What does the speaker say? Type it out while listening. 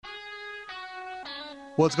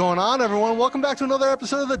What's going on, everyone? Welcome back to another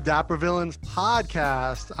episode of the Dapper Villains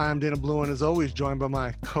podcast. I'm Dana Blue, and as always, joined by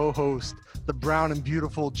my co-host, the brown and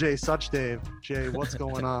beautiful Jay Suchdave. Jay, what's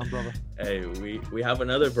going on, brother? Hey, we have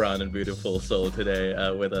another brown and beautiful soul today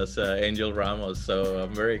with us, Angel Ramos. So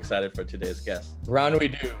I'm very excited for today's guest. Brown we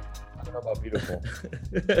do. I don't know about beautiful.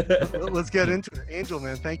 Let's get into it. Angel,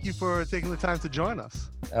 man, thank you for taking the time to join us.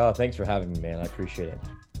 Oh, thanks for having me, man. I appreciate it.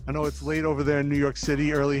 I know it's late over there in New York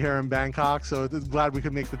City, early here in Bangkok, so glad we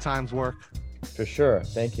could make the times work. For sure.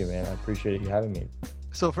 Thank you, man. I appreciate you having me.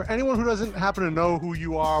 So for anyone who doesn't happen to know who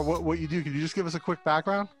you are, what you do, could you just give us a quick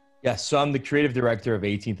background? Yes, so I'm the creative director of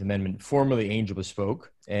 18th Amendment, formerly Angel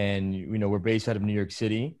Bespoke. And, you know, we're based out of New York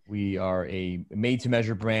City. We are a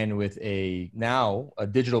made-to-measure brand with a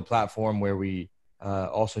digital platform where we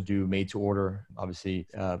also do made-to-order. Obviously,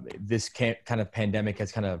 this kind of pandemic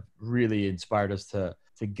has kind of really inspired us to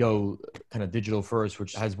go kind of digital first,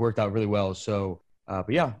 which has worked out really well. So,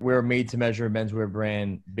 but yeah, we're a made-to-measure menswear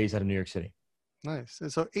brand based out of New York City. Nice.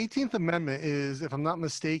 And so 18th Amendment is, if I'm not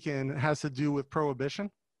mistaken, has to do with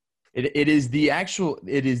prohibition. It is the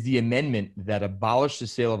amendment that abolished the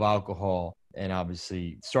sale of alcohol and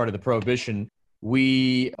obviously started the prohibition.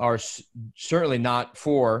 We are certainly not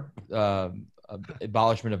for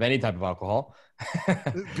abolishment of any type of alcohol.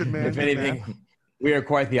 Good man. If anything, we are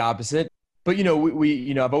quite the opposite. But, you know,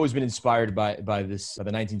 we I've always been inspired by this, the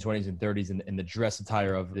 1920s and 30s and the dress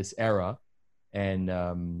attire of this era. And,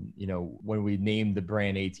 you know, when we named the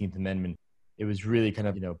brand 18th Amendment, it was really kind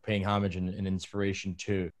of, you know, paying homage and inspiration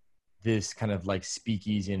to this kind of like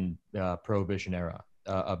speakeasy and prohibition era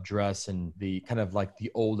of dress and the kind of like the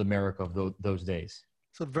old America of those days.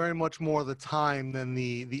 So very much more the time than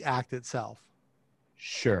the act itself.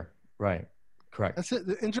 Sure. Right. Correct. That's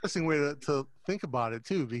an interesting way to think about it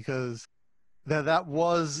too, because that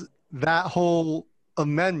was that whole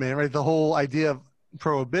amendment, right? The whole idea of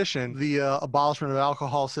prohibition, the abolishment of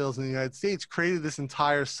alcohol sales in the United States created this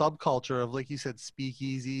entire subculture of, like you said,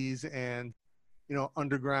 speakeasies and, you know,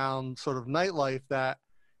 underground sort of nightlife that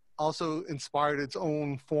also inspired its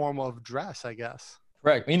own form of dress, I guess.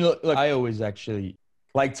 Right. I mean, look, I always actually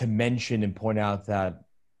like to mention and point out that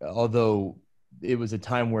although it was a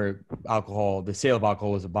time where the sale of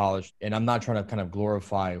alcohol was abolished, and I'm not trying to kind of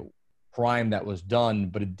glorify crime that was done,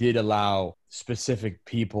 but it did allow specific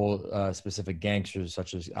people, specific gangsters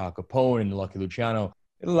such as Al Capone and Lucky Luciano.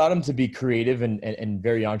 It allowed them to be creative and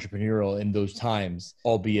very entrepreneurial in those times,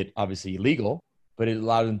 albeit obviously illegal, but it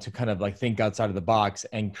allowed them to kind of like think outside of the box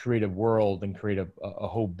and create a world and create a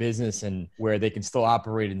whole business and where they can still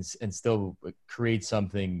operate and still create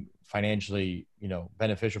something financially, you know,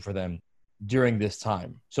 beneficial for them during this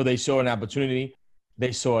time. So they saw an opportunity.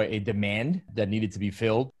 They saw a demand that needed to be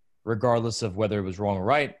filled, regardless of whether it was wrong or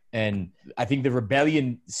right. And I think the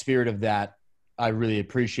rebellion spirit of that, I really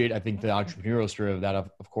appreciate. I think the entrepreneurial spirit of that,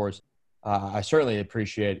 of course, I certainly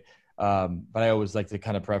appreciate. But I always like to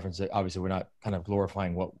kind of preference it. Obviously, we're not kind of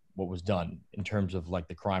glorifying what was done in terms of like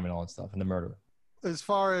the crime and all that stuff and the murder. As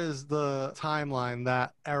far as the timeline,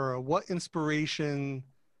 that era,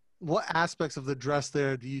 what aspects of the dress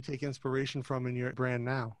there do you take inspiration from in your brand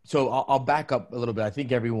now? So I'll back up a little bit. I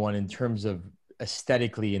think everyone in terms of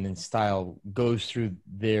aesthetically and in style goes through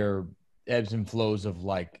their ebbs and flows of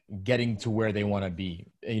like getting to where they want to be.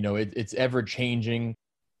 You know, it's ever changing.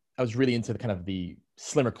 I was really into the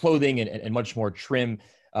slimmer clothing and much more trim.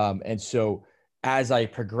 And so as I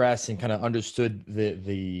progressed and kind of understood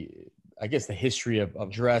the history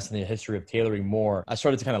of dress and the history of tailoring more, I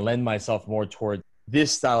started to kind of lend myself more toward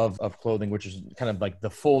this style of clothing, which is kind of like the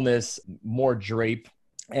fullness, more drape.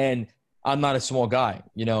 And I'm not a small guy.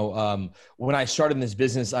 You know, when I started in this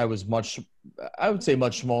business, I would say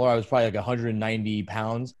much smaller. I was probably like 190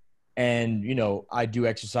 pounds. And, you know, I do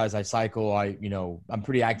exercise, I cycle, I'm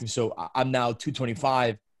pretty active. So I'm now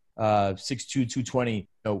 225, 6'2", 220. You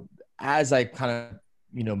know, as I kind of,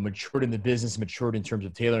 you know, matured in the business, matured in terms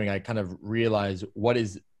of tailoring, I kind of realized what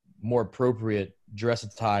is more appropriate dress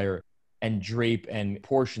attire and drape and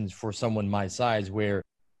portions for someone my size, where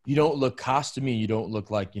you don't look costumey. You don't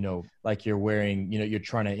look like, you know, like you're wearing, you know, you're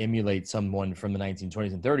trying to emulate someone from the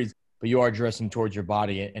 1920s and 30s, but you are dressing towards your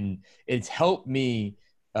body. And it's helped me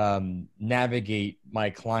navigate my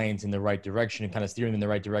clients in the right direction and kind of steering them in the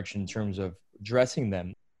right direction in terms of dressing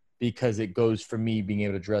them, because it goes for me being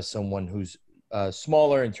able to dress someone who's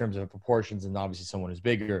smaller in terms of proportions and obviously someone who's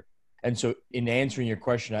bigger. And so in answering your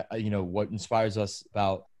question, you know, what inspires us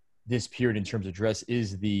about this period in terms of dress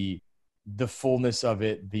is the fullness of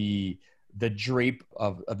it, the drape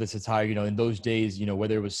of this attire. You know, in those days, you know,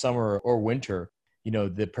 whether it was summer or winter, you know,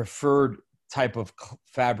 the preferred type of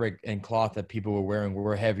fabric and cloth that people were wearing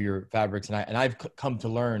were heavier fabrics. And I've come to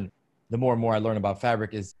learn, the more and more I learn about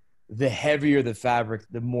fabric, is the heavier the fabric,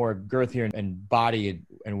 the more girthier and body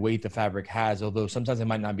and weight the fabric has. Although sometimes it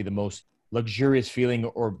might not be the most luxurious feeling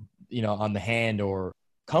or, on the hand or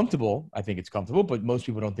comfortable. I think it's comfortable, but most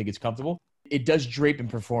people don't think it's comfortable. It does drape and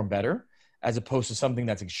perform better as opposed to something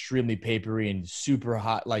that's extremely papery and super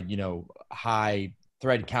hot, like, high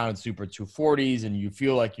thread count, super 240s. And you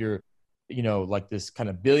feel like you're, like this kind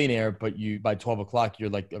of billionaire, but by 12 o'clock, you're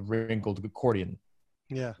like a wrinkled accordion.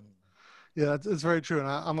 Yeah. Yeah, it's very true. And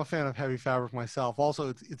I'm a fan of heavy fabric myself. Also,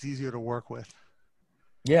 it's easier to work with.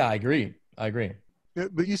 Yeah, I agree. Yeah,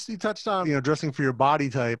 but you touched on, dressing for your body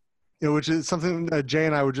type, which is something that Jay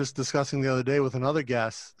and I were just discussing the other day with another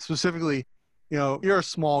guest. Specifically, you're a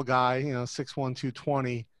small guy, 6'1",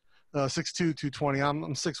 220, 6'2", 220. I'm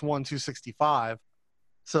 6'1", 265.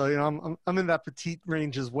 So, I'm in that petite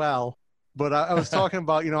range as well. But I was talking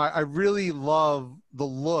about, I really love the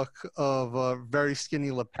look of very skinny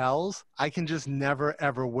lapels. I can just never,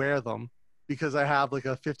 ever wear them because I have like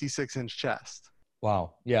a 56-inch chest.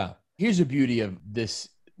 Wow. Yeah. Here's the beauty of this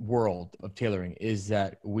world of tailoring is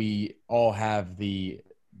that we all have the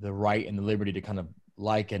right and the liberty to kind of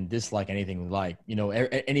like and dislike anything we like,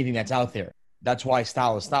 anything that's out there. That's why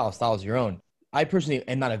style is your own. I personally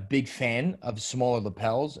am not a big fan of smaller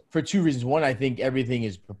lapels for two reasons. One, I think everything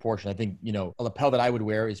is proportional. I think, a lapel that I would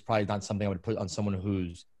wear is probably not something I would put on someone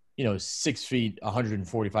who's, 6 feet,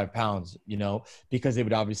 145 pounds, because it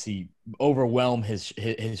would obviously overwhelm his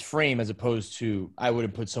frame, as opposed to I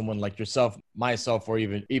wouldn't put someone like yourself, myself, or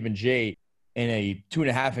even Jay in a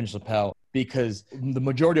 2.5-inch lapel, because the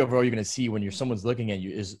majority of what you're going to see when someone's looking at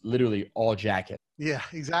you is literally all jacket. Yeah,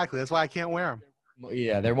 exactly. That's why I can't wear them.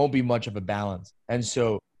 Yeah, there won't be much of a balance. And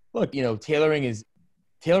so, look, tailoring is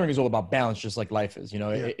all about balance, just like life is.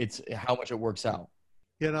 It's how much it works out.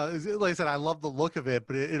 Like I said, I love the look of it,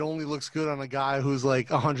 but it only looks good on a guy who's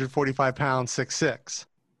like 145 pounds, 6'6".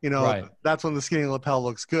 Right. That's when the skinny lapel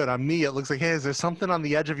looks good. On me, it looks like, hey, is there something on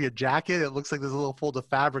the edge of your jacket? It looks like there's a little fold of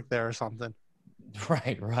fabric there or something.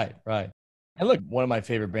 Right. And look, one of my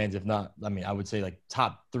favorite brands, if not, I would say like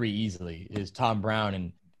top 3 easily, is Tom Brown.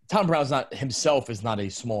 And Tom Brown's is not a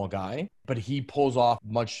small guy, but he pulls off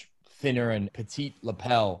much thinner and petite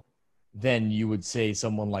lapel than you would say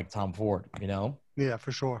someone like Tom Ford, Yeah,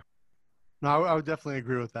 for sure. No, I would definitely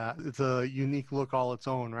agree with that. It's a unique look all its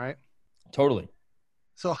own, right? Totally.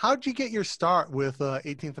 So how'd you get your start with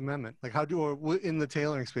 18th Amendment? Like or in the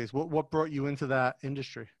tailoring space? What brought you into that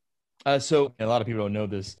industry? So a lot of people don't know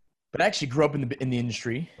this, but I actually grew up in the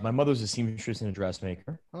industry. My mother was a seamstress and a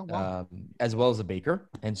dressmaker, as well as a baker.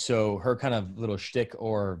 And so her kind of little shtick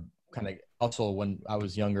or kind of hustle when I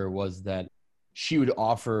was younger was that she would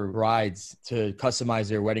offer brides to customize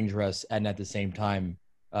their wedding dress and at the same time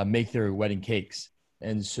make their wedding cakes.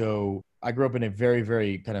 And so I grew up in a very,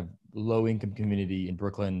 very kind of low income community in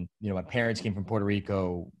Brooklyn. My parents came from Puerto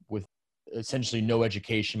Rico with essentially no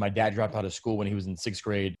education. My dad dropped out of school when he was in 6th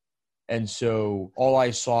grade. And so all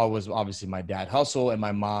I saw was obviously my dad hustle and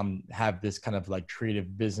my mom have this kind of like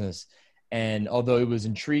creative business. And although it was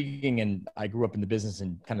intriguing and I grew up in the business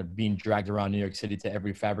and kind of being dragged around New York City to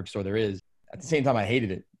every fabric store there is, at the same time, I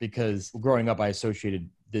hated it because growing up, I associated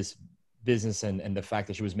this business and the fact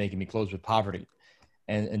that she was making me clothes with poverty.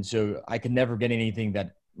 And so I could never get anything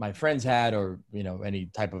that my friends had or, any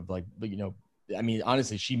type of like,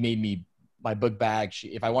 honestly, she made me my book bag.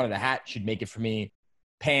 If I wanted a hat, she'd make it for me.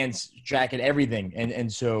 Pants, jacket, everything.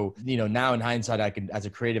 And so, now in hindsight, as a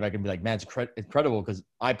creative, I can be like, man, it's incredible because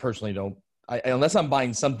I personally unless I'm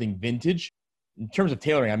buying something vintage, in terms of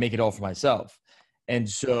tailoring, I make it all for myself. And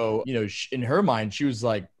so, in her mind, she was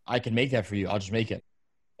like, I can make that for you. I'll just make it.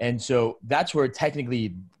 And so that's where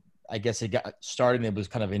technically, I guess it got started and it was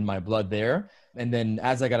kind of in my blood there. And then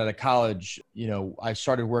as I got out of college, I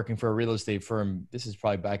started working for a real estate firm. This is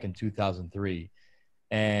probably back in 2003.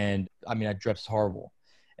 And I dressed horrible.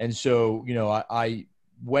 And so, I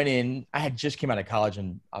went in, I had just came out of college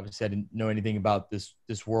and obviously I didn't know anything about this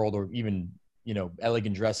world or even,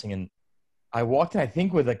 elegant dressing. And I walked in, I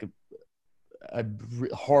think with like a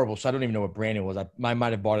horrible, so I don't even know what brand it was. I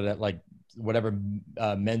might have bought it at like whatever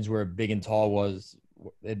menswear Big and Tall was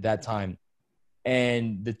at that time.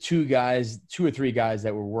 And the 2 or 3 guys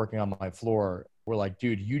that were working on my floor were like,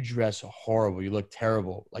 dude, you dress horrible. You look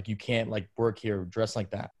terrible. Like you can't like work here, dress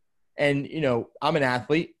like that. And, I'm an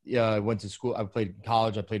athlete. I went to school. I played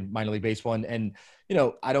college. I played minor league baseball and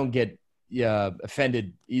I don't get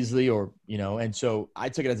offended easily or, and so I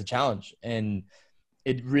took it as a challenge and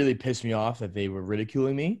it really pissed me off that they were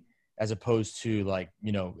ridiculing me as opposed to like,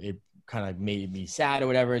 it kind of made me sad or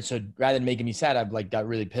whatever. And so rather than making me sad, I like got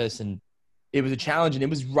really pissed, and it was a challenge. And it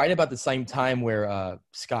was right about the same time where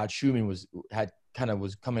Scott Schumann was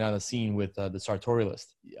coming on the scene with the Sartorialist.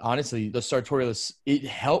 Honestly, the Sartorialist, it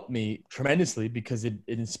helped me tremendously because it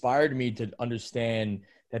inspired me to understand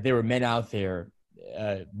that there were men out there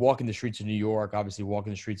walking the streets of New York, obviously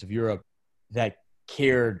walking the streets of Europe, that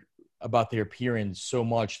cared about their appearance so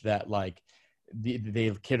much that like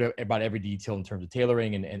they cared about every detail in terms of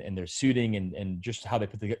tailoring and their suiting and just how they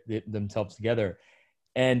put themselves together.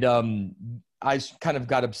 And I kind of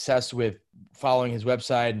got obsessed with following his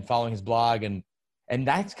website and following his blog. And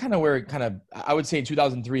that's kind of where it kind of, I would say in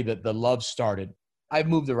 2003, that the love started. I've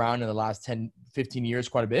moved around in the last 10, 15 years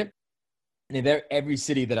quite a bit. And in every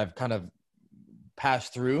city that I've kind of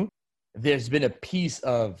passed through, there's been a piece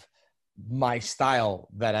of my style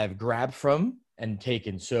that I've grabbed from and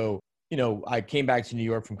taken. So, you know, I came back to New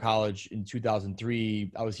York from college in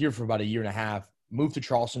 2003. I was here for about a year and a half, moved to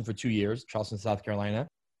Charleston for 2 years, Charleston, South Carolina.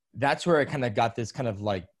 That's where I kind of got this kind of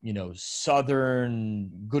like, you know,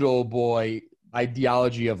 Southern good old boy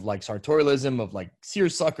ideology of like sartorialism, of like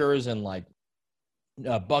seersuckers and like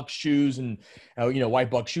buck shoes and, you know,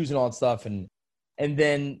 white buck shoes and all that stuff. And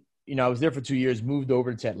then, you know, I was there for 2 years, moved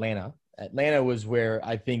over to Atlanta. Atlanta was where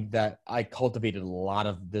I think that I cultivated a lot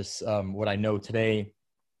of this, what I know today.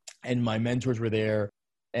 And my mentors were there.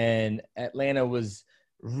 And Atlanta was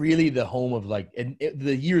really the home of like,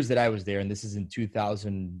 the years that I was there, and this is in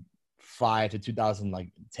 2005 to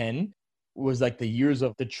 2010, was like the years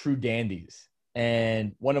of the true dandies.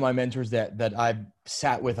 And one of my mentors that I've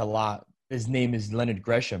sat with a lot, his name is Leonard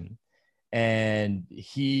Gresham. And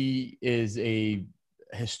he is a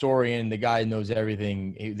historian. The guy knows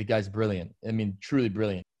everything. The guy's brilliant. I mean, truly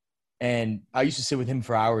brilliant. And I used to sit with him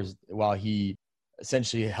for hours while he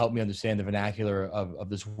essentially helped me understand the vernacular of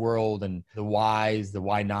this world and the whys, the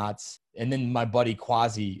why nots. And then my buddy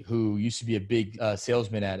Quasi, who used to be a big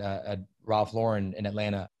salesman at Ralph Lauren in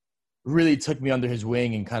Atlanta, really took me under his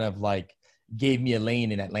wing and kind of like gave me a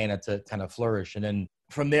lane in Atlanta to kind of flourish. And then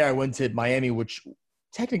from there, I went to Miami, which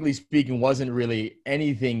technically speaking wasn't really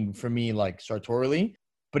anything for me like sartorially,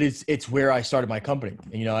 but it's where I started my company.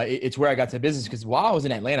 And, you know, it's where I got to business, because while I was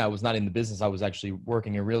in Atlanta, I was not in the business. I was actually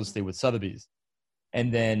working in real estate with Sotheby's.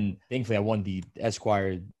 And then thankfully I won the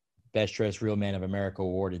Esquire Best Dressed Real Man of America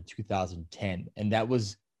Award in 2010. And that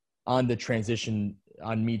was on me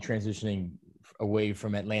transitioning away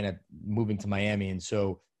from Atlanta, moving to Miami. And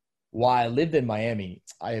so while I lived in Miami,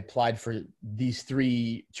 I applied for these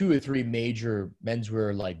two or three major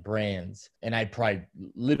menswear like brands. And I applied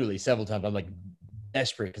literally several times. I'm like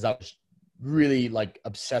desperate because I was really like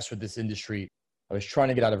obsessed with this industry. I was trying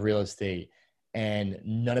to get out of real estate. And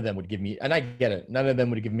none of them would give me, and I get it, none of them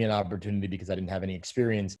would give me an opportunity because I didn't have any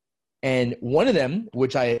experience. And one of them,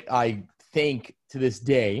 which I think to this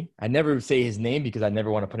day, I never say his name because I never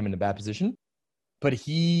want to put him in a bad position. But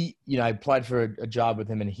he, you know, I applied for a job with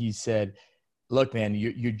him and he said, look, man,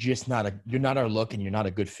 you're not our look and you're not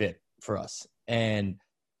a good fit for us. And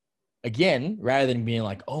again, rather than being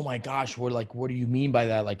like, oh my gosh, what do you mean by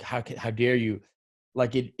that? Like, how dare you?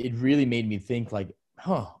 Like, it really made me think like,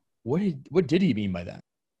 what did he mean by that?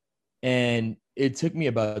 And it took me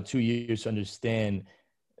about 2 years to understand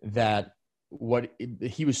that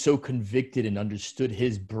he was so convicted and understood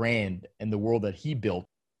his brand and the world that he built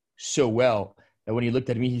so well that when he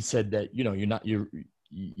looked at me, he said that, you know,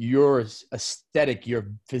 your aesthetic,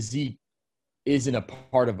 your physique isn't a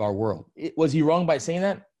part of our world. Was he wrong by saying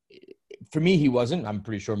that? For me, he wasn't. I'm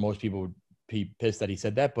pretty sure most people would be pissed that he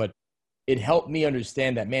said that, but it helped me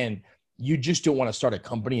understand that, man, you just don't want to start a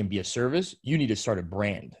company and be a service. You need to start a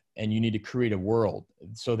brand and you need to create a world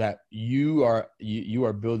so that you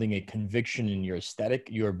are building a conviction in your aesthetic.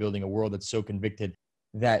 You are building a world that's so convicted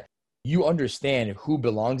that you understand who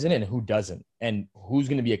belongs in it and who doesn't, and who's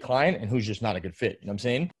going to be a client and who's just not a good fit. You know what I'm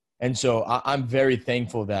saying? And so I'm very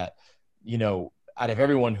thankful that, you know, out of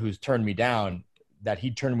everyone who's turned me down, that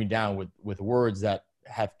he turned me down with words that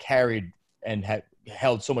have carried and have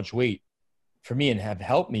held so much weight for me and have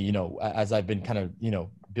helped me, you know, as I've been kind of, you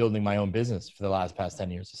know, building my own business for the past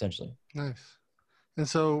 10 years, essentially. Nice. And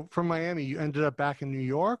so from Miami, you ended up back in New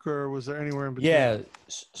York, or was there anywhere in between? Yeah.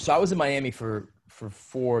 So I was in Miami for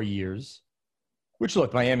 4 years, which,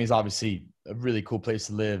 look, Miami is obviously a really cool place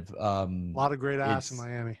to live. A lot of great ass in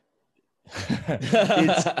Miami.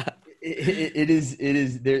 It is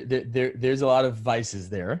there's a lot of vices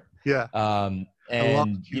there. Yeah.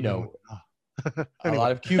 And you know, a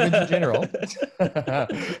lot of Cubans in general.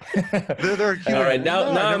 they're Cuban. All right,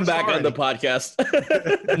 now I'm back on the podcast.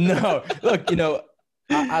 No, look, you know,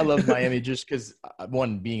 I love Miami just because,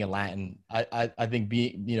 one, being a Latin, I think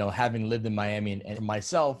having lived in Miami and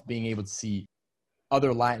myself being able to see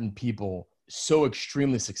other Latin people so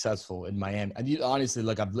extremely successful in Miami. And honestly,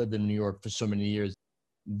 like, I've lived in New York for so many years.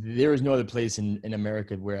 There is no other place in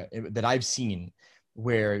America that I've seen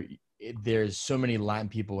where there's so many Latin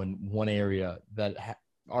people in one area that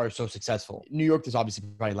are so successful. New York, there's obviously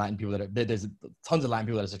probably Latin people there's tons of Latin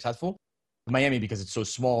people that are successful. Miami, because it's so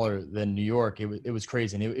smaller than New York, it was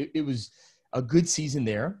crazy. And it was a good season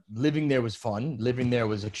there. Living there was fun. Living there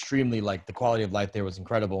was extremely, like, the quality of life there was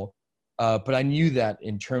incredible. But I knew that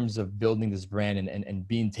in terms of building this brand and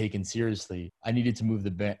being taken seriously, I needed to move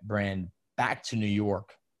the brand back to New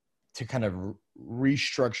York to kind of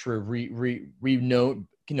restructure,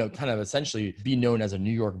 kind of essentially be known as a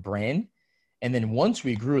New York brand. And then once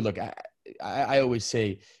we grew, look, I always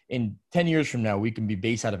say in 10 years from now, we can be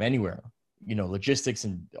based out of anywhere, logistics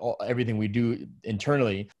and everything we do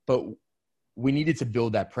internally. But we needed to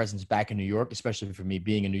build that presence back in New York, especially for me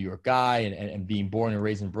being a New York guy and being born and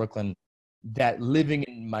raised in Brooklyn. That living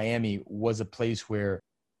in Miami was a place where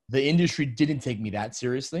the industry didn't take me that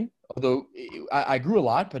seriously. Although I grew a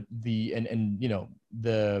lot, but the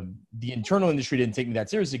internal industry didn't take me that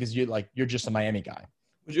seriously because you're just a Miami guy.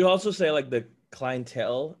 Would you also say, like, the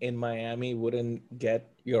clientele in Miami wouldn't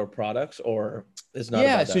get your products, or it's not?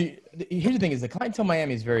 Yeah. So here's the thing: is the clientele in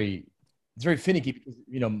Miami is very finicky because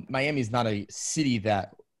Miami is not a city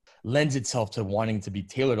that lends itself to wanting to be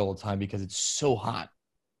tailored all the time because it's so hot.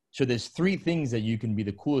 So there's three things that you can be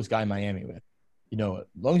the coolest guy in Miami with. As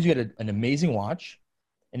long as you get an amazing watch,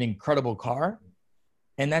 an incredible car,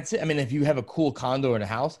 and that's it. I mean, if you have a cool condo and a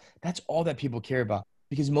house, that's all that people care about.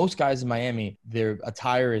 Because most guys in Miami, their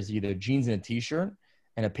attire is either jeans and a t-shirt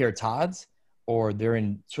and a pair of Tods, or they're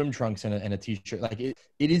in swim trunks and a t-shirt. Like it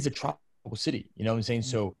is a tropical city. You know what I'm saying?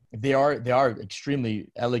 So they are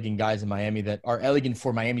extremely elegant guys in Miami that are elegant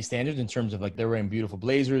for Miami standards in terms of, like, they're wearing beautiful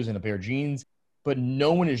blazers and a pair of jeans. But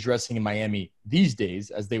no one is dressing in Miami these days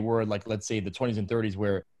as they were, like, let's say the 20s and 30s,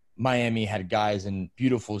 where Miami had guys in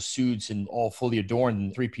beautiful suits and all fully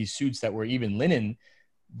adorned three-piece suits that were even linen.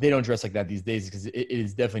 They don't dress like that these days because it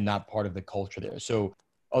is definitely not part of the culture there. So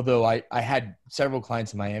although I had several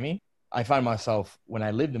clients in Miami, I find myself, when I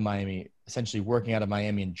lived in Miami, essentially working out of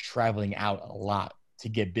Miami and traveling out a lot to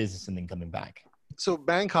get business and then coming back. So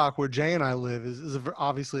Bangkok, where Jay and I live, is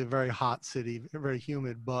obviously a very hot city, very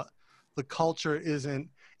humid, but the culture isn't,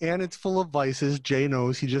 and it's full of vices. Jay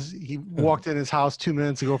knows. He walked in his house 2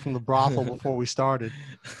 minutes ago from the brothel before we started.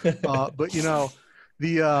 But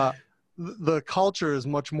the culture is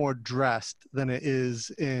much more dressed than it is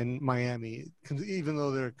in Miami, even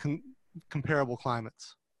though they're comparable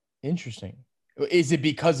climates. Interesting. Is it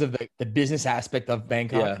because of the business aspect of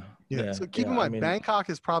Bangkok? Yeah. So keep in mind, Bangkok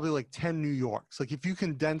is probably like 10 New Yorks. Like, if you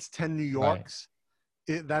condense 10 New Yorks,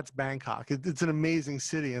 that's Bangkok. It's an amazing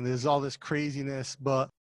city, and there's all this craziness, but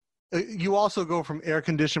you also go from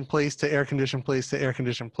air-conditioned place to air-conditioned place to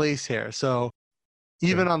air-conditioned place here. So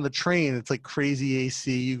even on the train, it's like crazy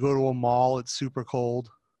AC. You go to a mall, it's super cold.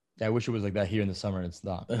 Yeah, I wish it was like that here in the summer, and it's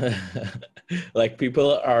not. Like,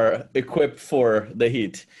 people are equipped for the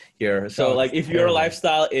heat here. So, like, if your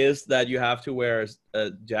lifestyle is that you have to wear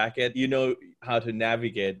a jacket, you know how to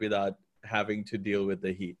navigate without having to deal with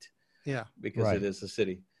the heat. Yeah. Because it is a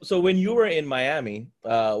city. So when you were in Miami,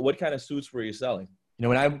 what kind of suits were you selling?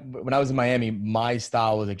 When I was in Miami, my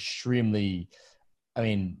style was extremely,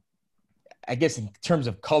 I guess in terms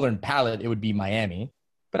of color and palette, it would be Miami.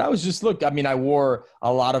 But I was just, I wore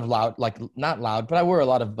a lot of I wore a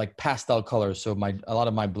lot of, like, pastel colors. So a lot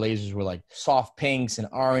of my blazers were like soft pinks and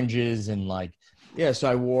oranges and so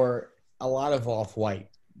I wore a lot of off-white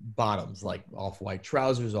bottoms, like off-white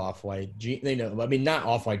trousers, off-white jeans, not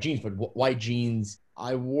off-white jeans, but white jeans.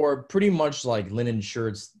 I wore pretty much like linen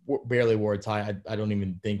shirts, barely wore a tie. I don't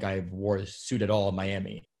even think I wore a suit at all in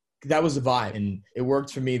Miami. That was the vibe, and it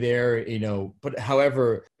worked for me there, but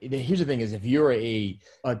however, here's the thing is, if you're a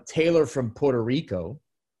tailor from Puerto Rico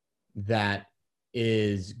that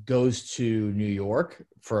goes to New York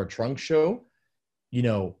for a trunk show,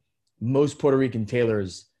 most Puerto Rican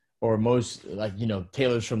tailors or most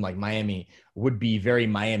tailors from like Miami would be very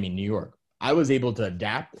Miami, New York. I was able to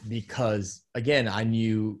adapt because, again, I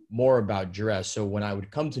knew more about dress. So when I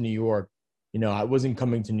would come to New York, I wasn't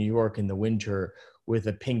coming to New York in the winter with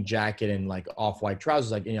a pink jacket and like off-white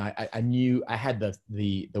trousers. I knew I had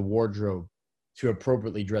the wardrobe to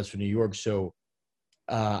appropriately dress for New York. So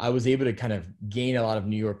I was able to kind of gain a lot of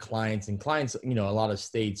New York clients, a lot of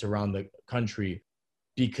states around the country,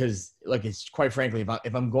 because it's quite frankly,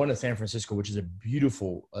 if I'm going to San Francisco, which is a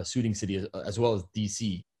beautiful suiting city, as well as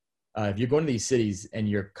DC, If you're going to these cities and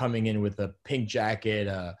you're coming in with a pink jacket,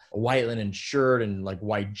 a white linen shirt, and like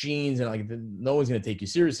white jeans, and like no one's going to take you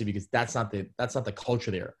seriously because that's not the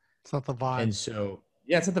culture there. It's not the vibe. And so,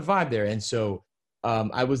 yeah, it's not the vibe there. And so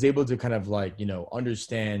I was able to kind of like,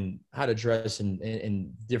 understand how to dress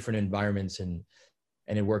in different environments, and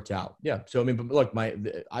it worked out. Yeah. So, I mean, but look,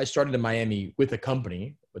 I started in Miami with a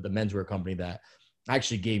menswear company that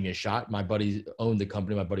actually gave me a shot. My buddy owned the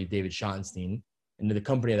company, my buddy David Schottenstein. And the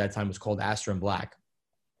company at that time was called Astor and Black.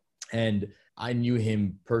 And I knew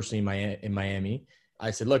him personally in Miami.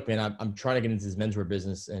 I said, look, man, I'm trying to get into this menswear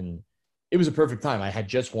business. And it was a perfect time. I had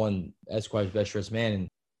just won Esquire's Best Dressed Man.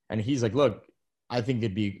 And he's like, look, I think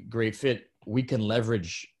it'd be a great fit. We can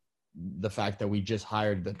leverage the fact that we just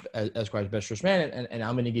hired the Esquire's Best Dressed Man. And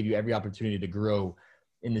I'm going to give you every opportunity to grow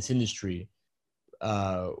in this industry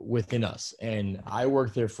within us. And I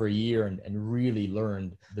worked there for a year and really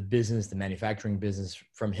learned the business, the manufacturing business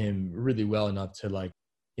from him really well enough to like,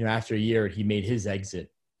 after a year, he made his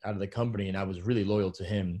exit out of the company and I was really loyal to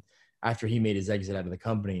him. After he made his exit out of the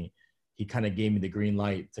company, he kind of gave me the green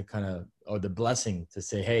light to or the blessing to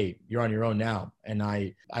say, hey, you're on your own now. And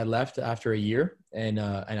I left after a year and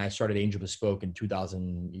I started Angel Bespoke in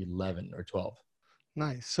 2011 or 12.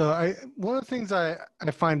 Nice. So one of the things I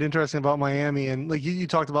find interesting about Miami, and like you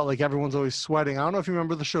talked about, like everyone's always sweating. I don't know if you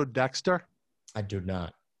remember the show Dexter. I do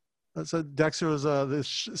not. So Dexter was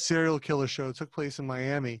this serial killer show. It took place in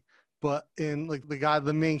Miami, but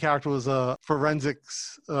the main character was a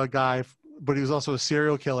forensics guy, but he was also a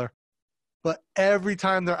serial killer. But every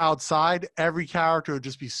time they're outside, every character would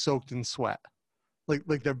just be soaked in sweat.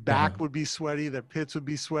 Like their back would be sweaty, their pits would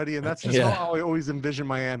be sweaty, and that's just how I always envision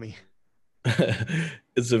Miami.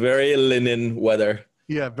 It's a very linen weather.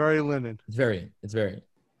 Yeah, very linen. It's very.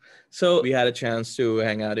 So we had a chance to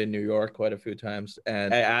hang out in New York quite a few times.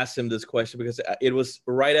 And I asked him this question because it was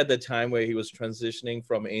right at the time where he was transitioning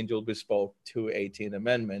from Angel Bespoke to 18th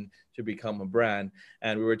Amendment to become a brand.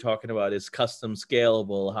 And we were talking about, is custom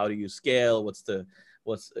scalable? How do you scale? What's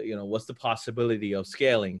the possibility of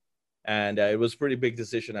scaling? And it was a pretty big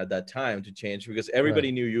decision at that time to change because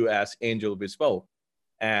everybody knew you as Angel Bespoke.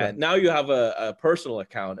 And now you have a personal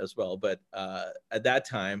account as well. But at that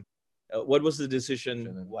time, what was the decision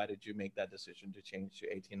and why did you make that decision to change to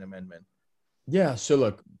 18th Amendment? Yeah. So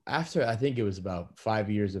look, after I think it was about 5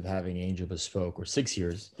 years of having Angel Bespoke, or 6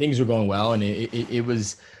 years, things were going well. And it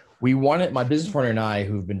was, we wanted, my business partner and I,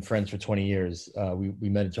 who've been friends for 20 years, we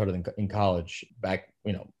met each other in college back,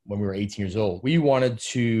 when we were 18 years old. We wanted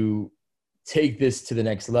to take this to the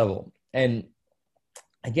next level. And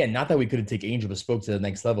again, not that we couldn't take Angel Bespoke to the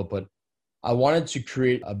next level, but I wanted to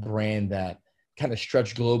create a brand that kind of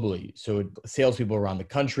stretched globally. So salespeople around the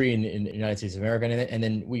country in the United States of America. And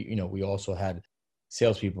then we also had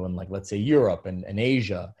salespeople in, like, let's say Europe and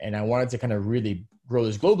Asia. And I wanted to kind of really grow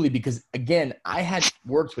this globally because, again, I had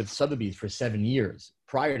worked with Sotheby's for 7 years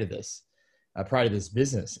prior to this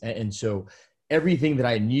business. And so everything that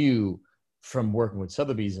I knew from working with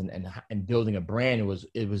Sotheby's and building a brand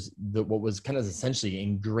what was kind of essentially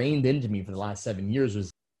ingrained into me for the last 7 years was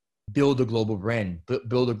build a global brand,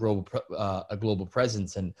 build a global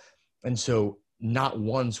presence. And so not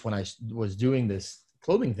once when I was doing this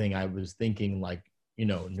clothing thing, I was thinking like,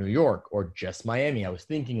 New York or just Miami. I was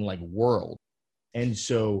thinking like world. And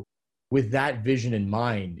so with that vision in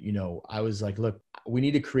mind, I was like, look, we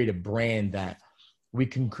need to create a brand that we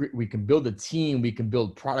can build a team, we can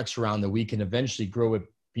build products around that we can eventually grow it,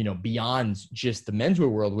 beyond just the menswear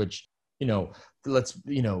world, which,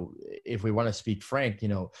 if we want to speak frank,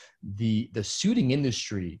 the suiting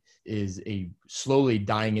industry is a slowly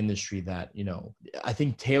dying industry that, I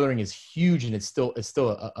think tailoring is huge and it's still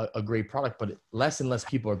a great product, but less and less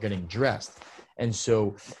people are getting dressed. And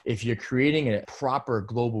so if you're creating a proper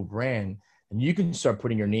global brand, and you can start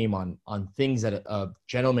putting your name on things that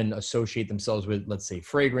gentlemen associate themselves with, let's say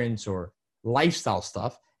fragrance or lifestyle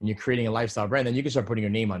stuff, and you're creating a lifestyle brand, then you can start putting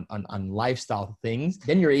your name on lifestyle things.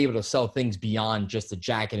 Then you're able to sell things beyond just a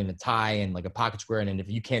jacket and a tie and like a pocket square. And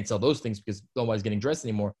if you can't sell those things because nobody's getting dressed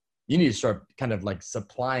anymore, you need to start kind of like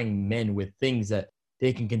supplying men with things that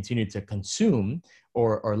they can continue to consume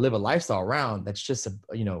or live a lifestyle around. That's just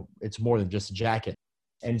it's more than just a jacket.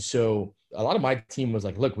 And so a lot of my team was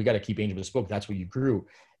like, look, we got to keep Angel Bespoke. That's where you grew.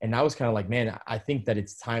 And I was kind of like, man, I think that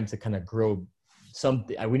it's time to kind of grow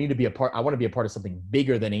something. We need to be a part. I want to be a part of something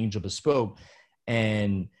bigger than Angel Bespoke.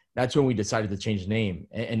 And that's when we decided to change the name.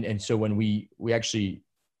 And so when we actually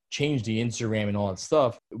changed the Instagram and all that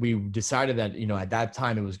stuff, we decided that, at that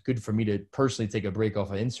time it was good for me to personally take a break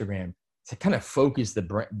off of Instagram to kind of focus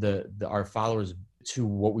our followers to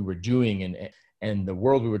what we were doing and the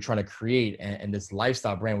world we were trying to create, and this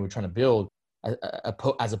lifestyle brand we were trying to build,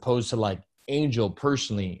 as opposed to like Angel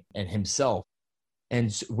personally and himself,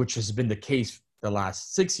 and which has been the case the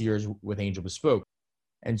last 6 years with Angel Bespoke.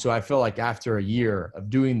 And so I felt like after a year of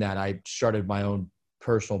doing that, I started my own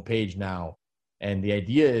personal page now. And the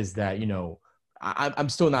idea is that, you know, I'm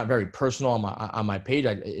still not very personal on my page.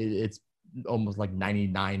 It's almost like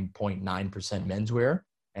 99.9% menswear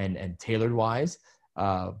and tailored wise.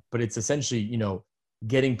 But it's essentially, you know,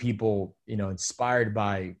 getting people, you know, inspired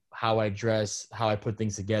by how I dress, how I put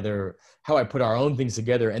things together, how I put our own things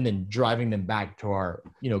together, and then driving them back to our,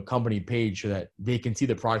 you know, company page so that they can see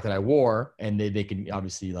the product that I wore, and they can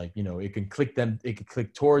obviously, like, you know, it can click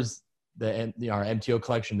towards our MTO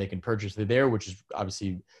collection. They can purchase it there, which is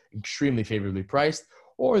obviously extremely favorably priced,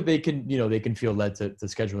 or they can, you know, they can feel led to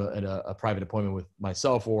schedule a private appointment with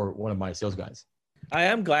myself or one of my sales guys. I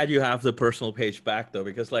am glad you have the personal page back though,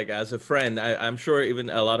 because like as a friend, I'm sure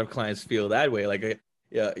even a lot of clients feel that way. Like,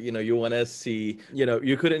 yeah, you know, you want to see, you know,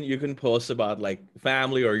 you couldn't post about like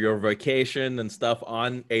family or your vacation and stuff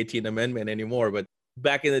on 18th Amendment anymore. But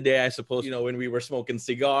back in the day, I suppose, you know, when we were smoking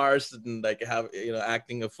cigars and like you know,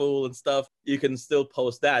 acting a fool and stuff, you can still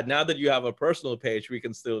post that. Now that you have a personal page, we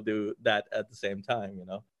can still do that at the same time, you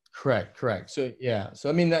know? Correct. So, yeah. So,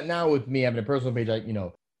 I mean, that now with me having a personal page,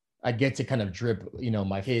 I get to kind of drip, you know,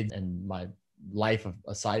 my kids and my life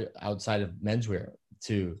outside of menswear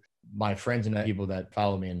to my friends and people that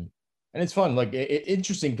follow me. And it's fun. Like,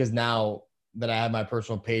 interesting, because now that I have my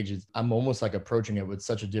personal pages, I'm almost like approaching it with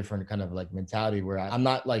such a different kind of like mentality, where I'm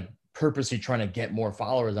not like purposely trying to get more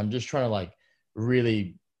followers. I'm just trying to like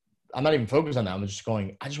really, I'm not even focused on that. I'm just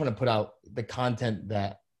going, I just want to put out the content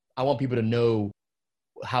that I want people to know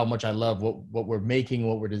how much I love what we're making,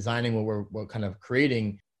 what we're designing, what we're kind of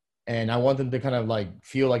creating. And I want them to kind of like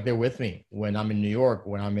feel like they're with me when I'm in New York,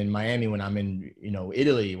 when I'm in Miami, when I'm in, you know,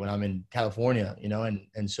 Italy, when I'm in California, you know,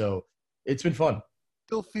 and so it's been fun.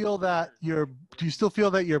 Do you still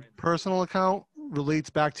feel that your personal account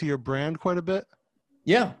relates back to your brand quite a bit?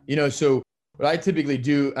 Yeah. You know, so what I typically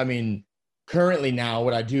do, I mean, currently now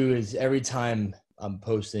what I do is every time I'm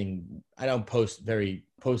posting, I've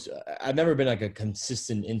never been like a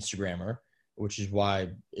consistent Instagrammer, which is why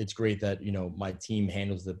it's great that, you know, my team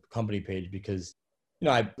handles the company page, because, you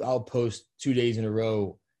know, I'll post 2 days in a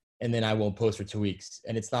row and then I won't post for 2 weeks.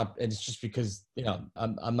 And it's just because, you know,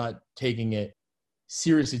 I'm not taking it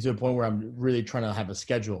seriously to a point where I'm really trying to have a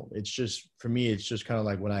schedule. It's just, for me, it's just kind of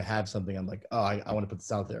like when I have something, I'm like, oh, I want to put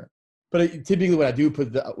this out there. But typically when I do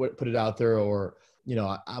put it out there, or, you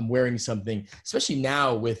know, I'm wearing something, especially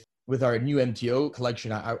now with our new MTO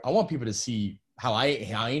collection, I want people to see how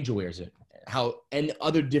Angel wears it, and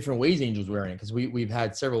other different ways Angel's wearing it. Because we've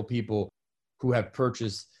had several people who have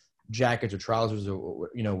purchased jackets or trousers or,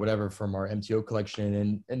 you know, whatever from our MTO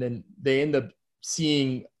collection, and then they end up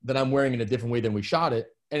seeing that I'm wearing it in a different way than we shot it,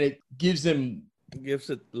 and it gives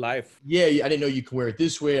it life. Yeah, I didn't know you can wear it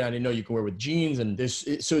this way, and I didn't know you can wear it with jeans, and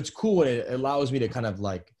so it's cool, and it allows me to kind of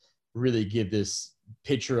like really give this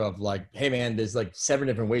picture of like, hey man, there's like 7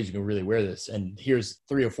 different ways you can really wear this, and here's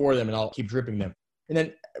 3 or 4 of them, and I'll keep dripping them. And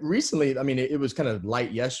then recently, I mean, it was kind of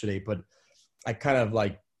light yesterday, but I kind of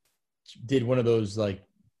like did one of those like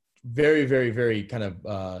very, very, very kind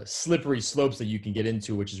of slippery slopes that you can get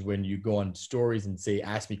into, which is when you go on stories and say,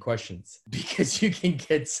 ask me questions, because you can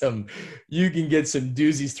get some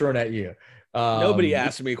doozies thrown at you. Nobody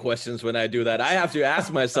asks me questions when I do that. I have to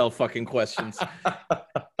ask myself fucking questions.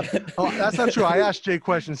 Oh, that's not true. I asked Jay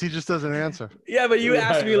questions. He just doesn't answer. Yeah, but you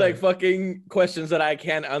asked me like fucking questions that I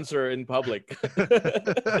can't answer in public.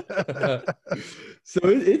 So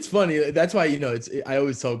it's funny. That's why, you know, I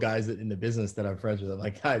always tell guys that in the business that I'm friends with, I'm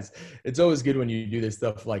like, guys, it's always good when you do this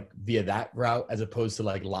stuff like via that route as opposed to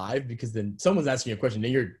like live, because then someone's asking you a question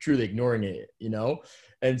and you're truly ignoring it, you know?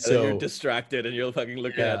 And so you're distracted and you're fucking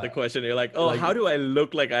looking at the question. And you're like, oh, like, how do I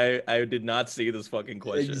look like I did not see this fucking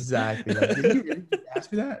question? Exactly. Like, did you really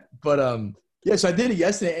ask me that? But yeah, so I did it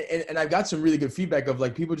yesterday, and I got some really good feedback of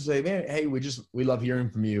like people just say, man, hey, we love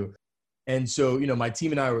hearing from you. And so, you know, my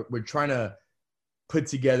team and I we're trying to put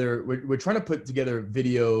together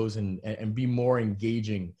videos and be more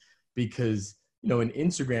engaging, because, you know, in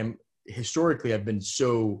Instagram historically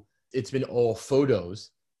it's been all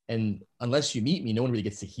photos. And unless you meet me, no one really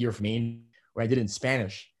gets to hear from me, where I did it in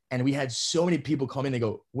Spanish. And we had so many people come in, they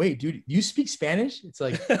go, wait, dude, you speak Spanish? It's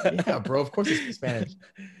like, yeah, bro, of course I speak Spanish.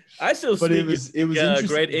 I still speak it was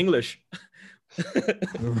great English.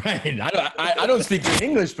 Right. I don't speak good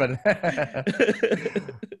English, but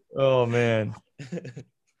oh man.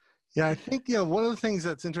 Yeah, I think, you know, one of the things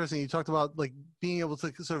that's interesting, you talked about like being able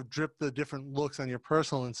to sort of drip the different looks on your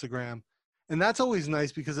personal Instagram. And that's always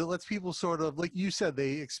nice because it lets people sort of, like you said,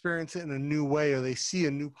 they experience it in a new way or they see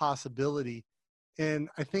a new possibility. And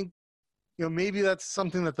I think, maybe that's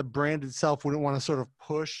something that the brand itself wouldn't want to sort of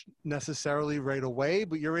push necessarily right away,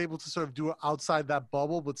 but you're able to sort of do it outside that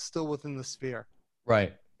bubble, but still within the sphere.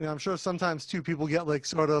 Right. I'm sure sometimes too, people get like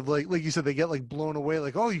sort of like you said, they get like blown away.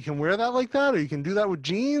 Like, oh, you can wear that like that, or you can do that with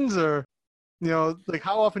jeans, or, like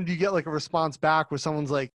how often do you get like a response back where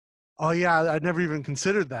someone's like, oh yeah, I'd never even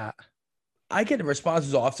considered that. I get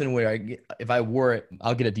responses often where if I wore it,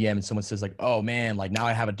 I'll get a DM and someone says like, "Oh man, like now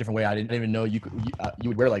I have a different way. I didn't even know you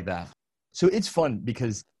would wear like that." So it's fun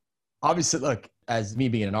because obviously, look, as me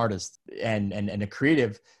being an artist and a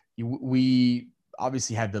creative, we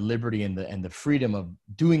obviously have the liberty and the freedom of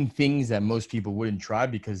doing things that most people wouldn't try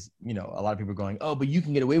because a lot of people are going, "Oh, but you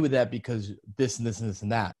can get away with that because this and this and this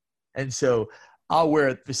and that." And so I'll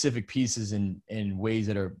wear specific pieces in ways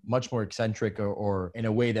that are much more eccentric or in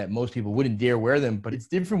a way that most people wouldn't dare wear them. But it's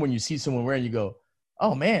different when you see someone wearing, you go,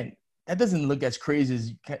 oh man, that doesn't look as crazy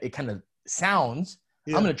as it kind of sounds.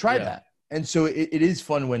 Yeah, I'm going to try that. And so it is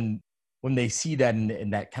fun when they see that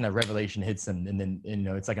and that kind of revelation hits them. And then,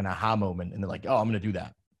 it's like an aha moment and they're like, oh, I'm going to do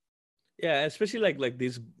that. Yeah, especially like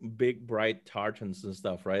these big bright tartans and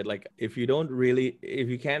stuff, right? Like if you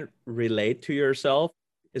can't relate to yourself,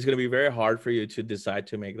 it's going to be very hard for you to decide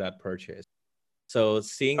to make that purchase. So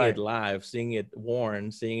seeing it live, seeing it worn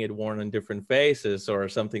on different faces or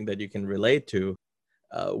something that you can relate to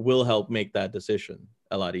will help make that decision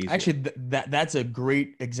a lot easier. Actually, that's a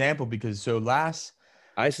great example because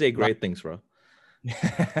I say great things, bro.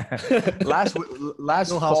 last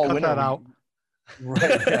fall winter, that out.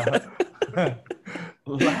 Right. Yeah.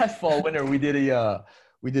 Last fall winter, we did a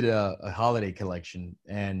holiday collection,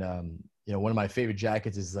 and one of my favorite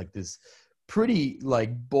jackets is like this pretty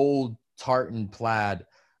like bold tartan plaid,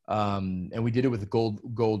 and we did it with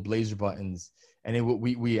gold blazer buttons, and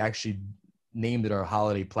we actually named it our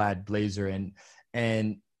holiday plaid blazer,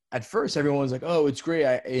 and at first everyone was like, oh, it's great,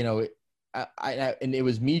 and it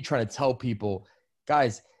was me trying to tell people,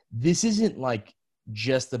 guys, this isn't like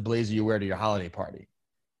just the blazer you wear to your holiday party.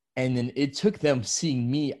 And then it took them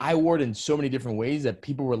seeing me. I wore it in so many different ways that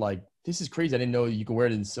people were like, this is crazy. I didn't know you could wear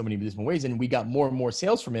it in so many different ways. And we got more and more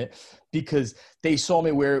sales from it because they saw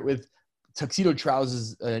me wear it with tuxedo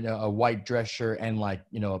trousers, a white dress shirt, and like,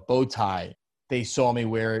 a bow tie. They saw me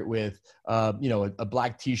wear it with, a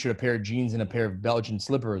black t-shirt, a pair of jeans, and a pair of Belgian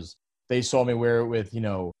slippers. They saw me wear it with,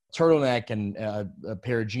 turtleneck and a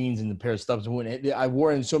pair of jeans and a pair of stubbs. I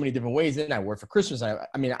wore it in so many different ways. And I wore it for Christmas.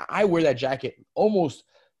 I wear that jacket almost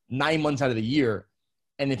 9 months out of the year.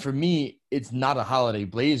 And for me, it's not a holiday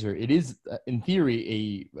blazer. It is, in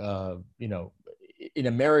theory, in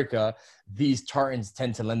America, these tartans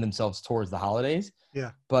tend to lend themselves towards the holidays.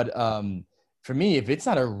 Yeah. But for me, if it's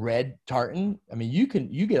not a red tartan, you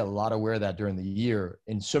get a lot of wear that during the year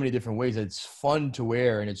in so many different ways. It's fun to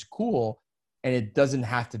wear and it's cool. And it doesn't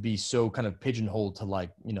have to be so kind of pigeonholed to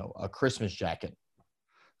like, a Christmas jacket.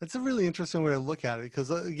 That's a really interesting way to look at it.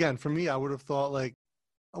 Because again, for me, I would have thought like,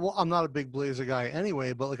 well, I'm not a big blazer guy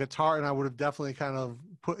anyway, but like a tartan, I would have definitely kind of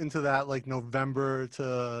put into that like November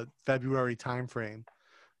to February timeframe.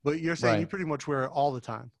 But you're saying You pretty much wear it all the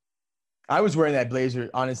time. I was wearing that blazer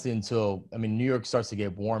honestly until New York starts to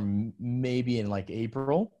get warm, maybe in like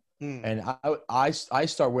April, and I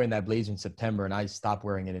start wearing that blazer in September, and I stop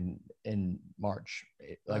wearing it in March,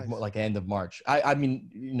 like end of March.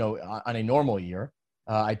 On a normal year,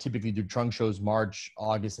 I typically do trunk shows March,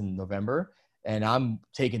 August, and November. And I'm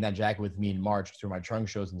taking that jacket with me in March through my trunk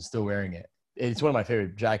shows and still wearing it. It's one of my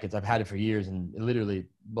favorite jackets. I've had it for years, and literally,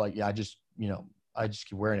 I just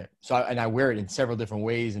keep wearing it. So I wear it in several different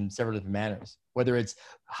ways and several different manners. Whether it's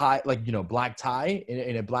high, like black tie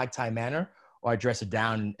in a black tie manner, or I dress it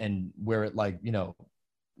down and wear it like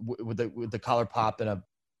with the collar pop and a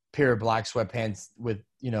pair of black sweatpants with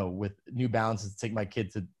New Balances to take my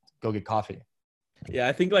kid to go get coffee. Yeah,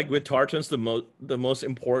 I think like with tartans, the most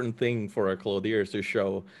important thing for a clothier is to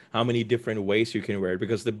show how many different ways you can wear it,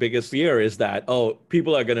 because the biggest fear is that, oh,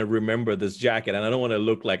 people are going to remember this jacket and I don't want to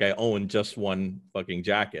look like I own just one fucking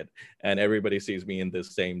jacket and everybody sees me in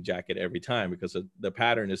this same jacket every time because the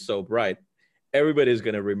pattern is so bright. Everybody's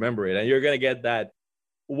going to remember it and you're going to get that,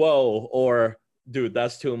 whoa, or dude,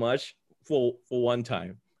 that's too much for one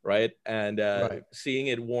time. Right. And seeing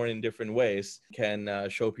it worn in different ways can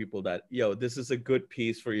show people that, this is a good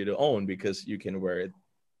piece for you to own because you can wear it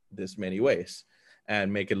this many ways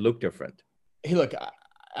and make it look different. Hey, look,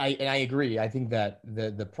 I agree. I think that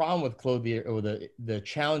the problem with clothier, or the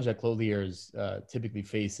challenge that clothiers typically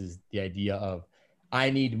face, is the idea of, I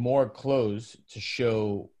need more clothes to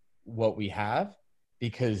show what we have,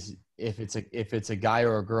 because if it's a guy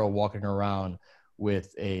or a girl walking around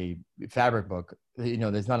with a fabric book, you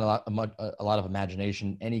know, there's not a lot of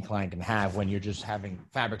imagination any client can have when you're just having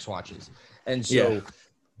fabric swatches. And so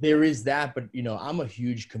there is that, but you know, I'm a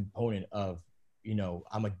huge component of, you know,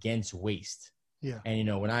 I'm against waste. Yeah. And you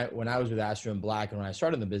know, when I was with Astor and Black and when I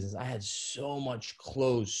started the business, I had so much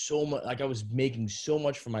clothes, so much, like I was making so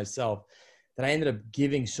much for myself that I ended up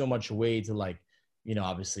giving so much away to, like, you know,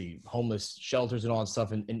 obviously homeless shelters and all that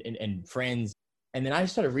stuff and friends. And then I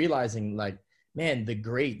started realizing, like, man, the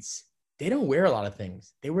greats, they don't wear a lot of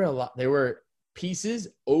things. They wear pieces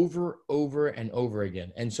over and over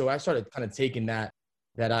again. And so I started kind of taking that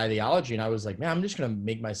ideology, and I was like, man, I'm just going to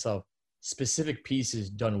make myself specific pieces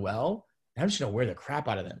done well. And I'm just going to wear the crap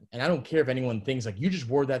out of them. And I don't care if anyone thinks like, you just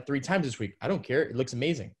wore that 3 times this week. I don't care. It looks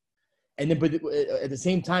amazing. And then, but at the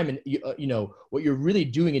same time, and you know, what you're really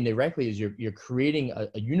doing indirectly is you're creating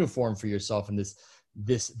a uniform for yourself in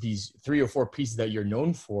these 3 or 4 pieces that you're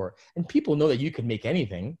known for. And people know that you can make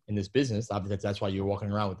anything in this business. Obviously, that's why you're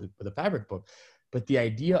walking around with a fabric book. But the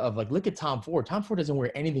idea of, like, look at Tom Ford. Tom Ford doesn't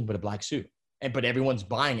wear anything but a black suit, but everyone's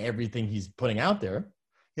buying everything he's putting out there.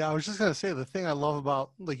 Yeah, I was just going to say, the thing I love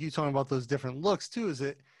about, like, you talking about those different looks too, is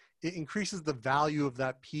it increases the value of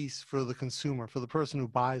that piece for the consumer, for the person who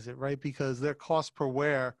buys it, right? Because their cost per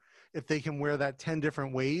wear, if they can wear that 10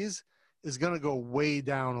 different ways, is going to go way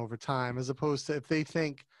down over time, as opposed to if they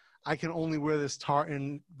think, I can only wear this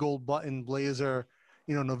tartan gold button blazer,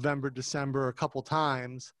 you know, November, December, a couple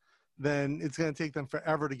times, then it's going to take them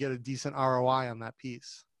forever to get a decent ROI on that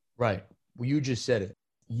piece. Right. Well, you just said it.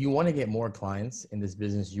 You want to get more clients in this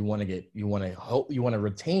business. You want to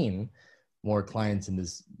retain more clients in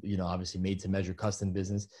this, you know, obviously made to measure custom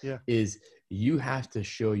business. Yeah. Is you have to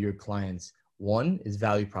show your clients, 1 is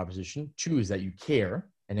value proposition, 2 is that you care,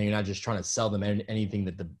 and then you're not just trying to sell them anything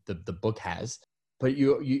that the book has, but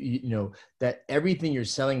you know that everything you're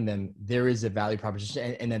selling them, there is a value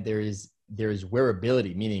proposition, and that there is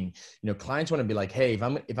wearability, meaning, you know, clients want to be like, hey, if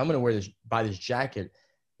I'm going to buy this jacket,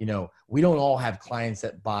 you know, we don't all have clients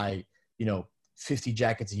that buy, you know, 50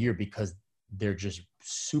 jackets a year because they're just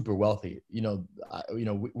super wealthy. You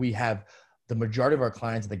know, we have the majority of our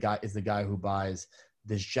clients, the guy who buys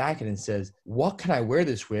this jacket and says, what can I wear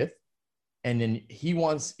this with? And then he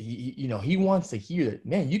wants to hear that,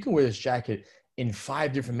 man, you can wear this jacket in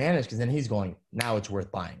 5 different manners. Cause then he's going, now it's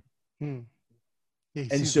worth buying. Yeah,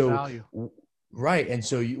 and so, value. Right. And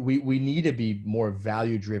so we need to be more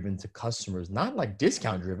value driven to customers, not like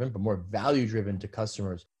discount driven, but more value driven to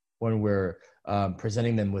customers when we're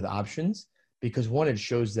presenting them with options, because 1, it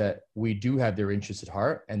shows that we do have their interests at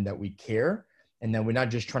heart and that we care. And that we're not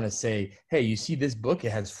just trying to say, hey, you see this book,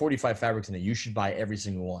 it has 45 fabrics in it, you should buy every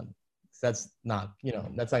single one. That's not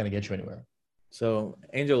going to get you anywhere. So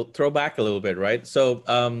Angel, throw back a little bit, right?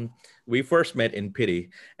 So we first met in Pitti,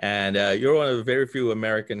 and you're one of the very few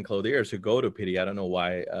American clothiers who go to Pitti. I don't know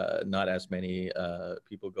why not as many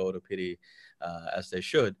people go to Pitti as they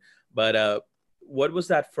should. But what was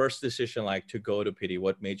that first decision like to go to Pitti?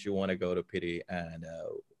 What made you want to go to Pitti, and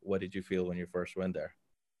what did you feel when you first went there?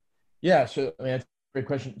 Yeah, so I mean, that's a great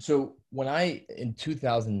question. So in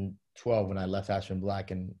 2012, when I left Astor and Black,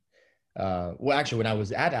 and when I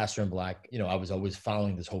was at Astor and Black, you know, I was always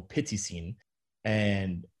following this whole Pitti scene.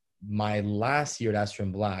 And my last year at Astor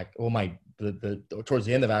and Black, towards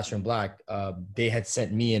the end of Astor and Black, they had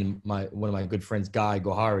sent me and one of my good friends, Guy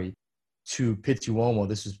Gohari, to Pitti Uomo.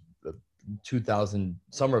 This was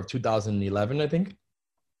summer of 2011, I think.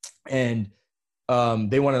 And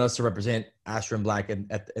they wanted us to represent Astor and Black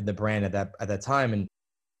at the brand at that time. And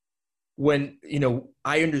when, you know,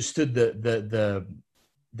 I understood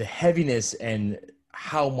the heaviness and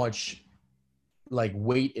how much like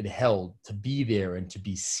weight it held to be there and to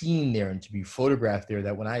be seen there and to be photographed there,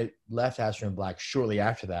 that when I left Astor and Black shortly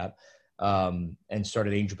after that and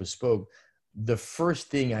started Angel Bespoke, the first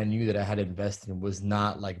thing I knew that I had invested in was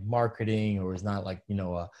not like marketing, or was not like, you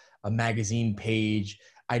know, a magazine page.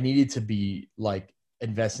 I needed to be like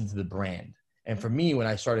invest into the brand. And for me, when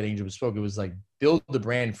I started Angel Bespoke, it was like build the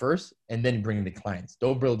brand first and then bring in the clients.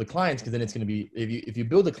 Don't build the clients, because then it's going to be, if you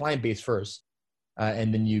build the client base first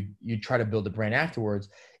and then you try to build a brand afterwards,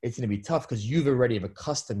 it's going to be tough because you've already have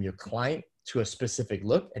accustomed your client to a specific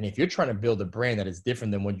look. And if you're trying to build a brand that is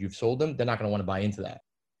different than what you've sold them, they're not going to want to buy into that.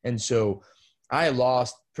 And so I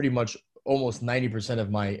lost pretty much almost 90%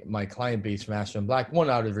 of my client base from Astor and Black, one,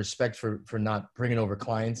 out of respect for not bringing over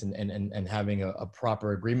clients and having a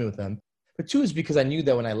proper agreement with them. But 2 is because I knew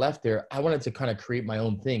that when I left there, I wanted to kind of create my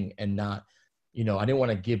own thing and not, you know, I didn't want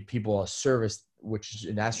to give people a service, which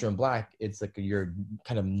in Astor and Black, it's like your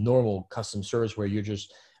kind of normal custom service where you're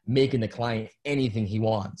just making the client anything he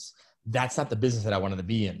wants. that's not the business that I wanted to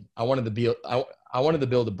be in. I wanted to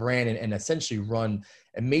build a brand and essentially run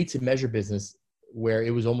a made to measure business where it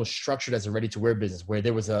was almost structured as a ready to wear business, where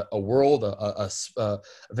there was a world, a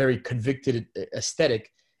very convicted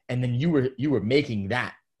aesthetic. And then you were making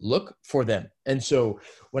that look for them. And so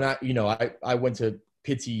when I went to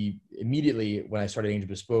Pitti immediately when I started Angel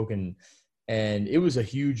Bespoke, and it was a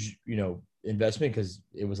huge, investment because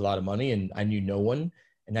it was a lot of money and I knew no one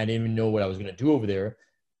and I didn't even know what I was going to do over there.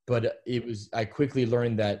 But I quickly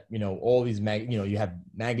learned that, all these you have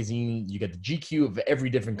magazines, you get the GQ of every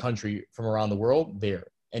different country from around the world there.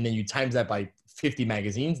 And then you times that by 50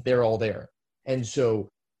 magazines, they're all there. And so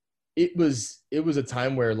it was a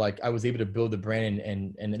time where like I was able to build a brand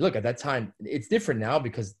and look, at that time, it's different now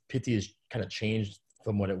because Pitti has kind of changed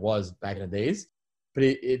from what it was back in the days. But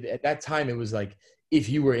at that time, it was like, if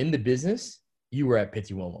you were in the business, you were at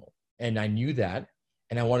Pitti Uomo. And I knew that.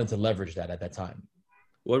 And I wanted to leverage that at that time.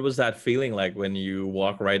 What was that feeling like when you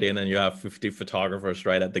walk right in and you have 50 photographers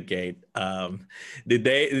right at the gate? Did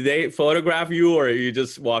they photograph you, or you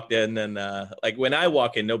just walked in and like when I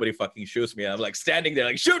walk in, nobody fucking shoots me. I'm like standing there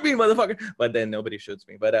like, shoot me, motherfucker. But then nobody shoots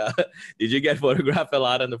me. But did you get photographed a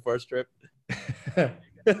lot on the first trip?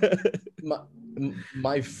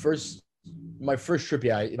 my first trip,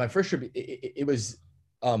 yeah. My first trip, it was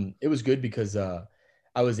good because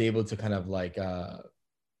I was able to kind of like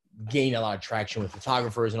gain a lot of traction with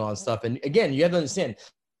photographers and all that stuff. And again, you have to understand.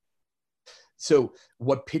 So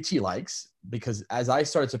what Pitti likes, because as I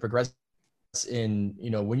started to progress in,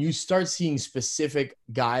 when you start seeing specific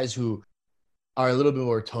guys who are a little bit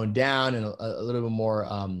more toned down and a little bit more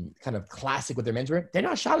kind of classic with their menswear, they're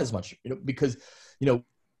not shot as much, because,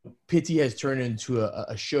 Pitti has turned into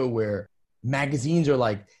a show where magazines are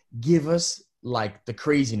like, give us like the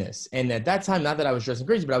craziness. And at that time, not that I was dressing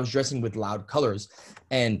crazy, but I was dressing with loud colors.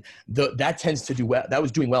 And that tends to do well. That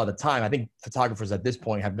was doing well at the time. I think photographers at this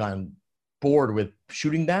point have gotten bored with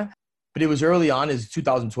shooting that. But it was early on, is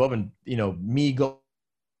 2012, and me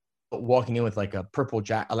walking in with like a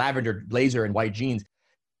a lavender blazer and white jeans.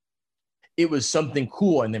 It was something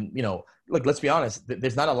cool. And then, look, let's be honest,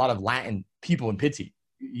 there's not a lot of Latin people in Pitti.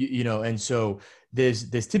 And so there's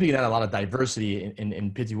typically not a lot of diversity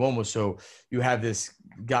in Pitti Uomo. So you have this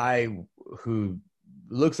guy who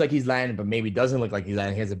looks like he's Latin, but maybe doesn't look like he's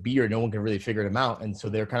Latin. He has a beard. No one can really figure him out. And so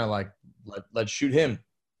they're kind of like, let's shoot him.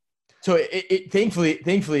 So thankfully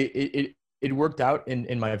it worked out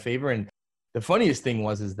in my favor. And the funniest thing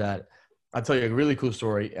is that I'll tell you a really cool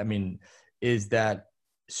story. I mean, is that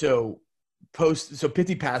so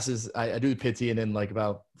Pitti passes, I do Pitti, and then like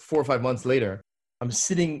about 4 or 5 months later, I'm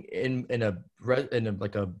sitting in a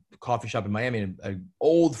coffee shop in Miami, and an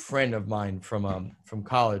old friend of mine from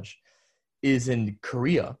college is in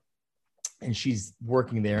Korea, and she's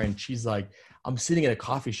working there, and she's like, I'm sitting at a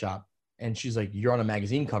coffee shop, and she's like, you're on a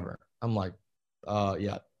magazine cover. I'm like,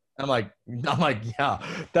 yeah. I'm like, yeah,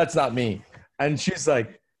 that's not me. And she's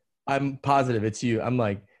like, I'm positive it's you. I'm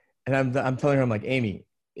like, and I'm telling her, I'm like, Amy,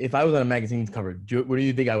 if I was on a magazine cover, what do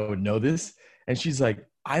you think I would know this? And she's like,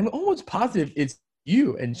 I'm almost positive it's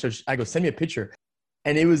you. And so I go, send me a picture.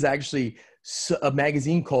 And it was actually a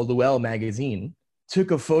magazine called Luelle Magazine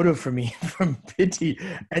took a photo for me from Pitti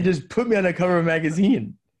and just put me on the cover of a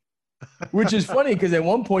magazine, which is funny because at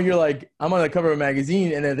one point you're like, I'm on the cover of a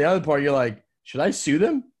magazine. And at the other part, you're like, should I sue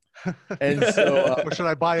them? And so, or should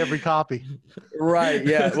I buy every copy? Right.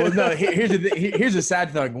 Yeah. Well, no, here's the thing. Here's the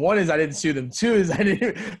sad thing. One is I didn't sue them. Two is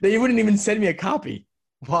they wouldn't even send me a copy.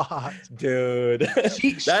 What? Dude,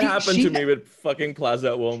 that happened to me with fucking Plaza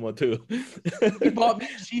Uomo too.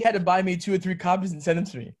 She had to buy me 2 or 3 copies and send them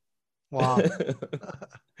to me. Wow.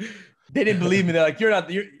 They didn't believe me. They're like, you're not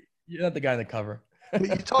the guy on the cover.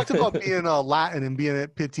 You talked about being Latin and being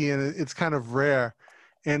at Pitti, and it's kind of rare.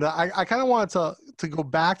 And I kind of wanted to go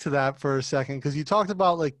back to that for a second, because you talked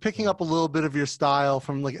about like picking up a little bit of your style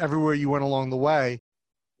from like everywhere you went along the way.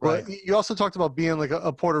 Right. But you also talked about being like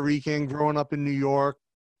a Puerto Rican, growing up in New York.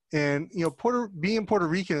 And, being Puerto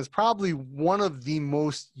Rican is probably one of the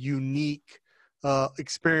most unique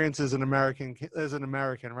experiences as an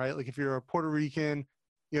American, right? Like if you're a Puerto Rican,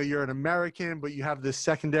 you're an American, but you have this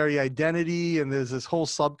secondary identity and there's this whole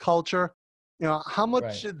subculture. How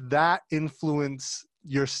much did that influence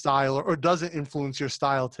your style, or does it influence your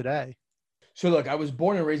style today? So look, I was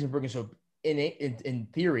born and raised in Brooklyn. So in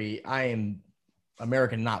theory, I am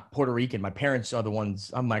American, not Puerto Rican. My parents are the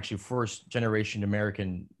ones. I'm actually first generation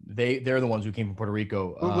American. They're the ones who came from Puerto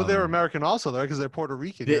Rico. Well, they're American also, though, because they're Puerto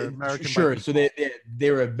Rican. They're American. Sure. So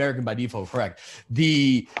they were American by default, correct? But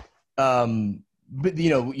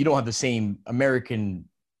you don't have the same American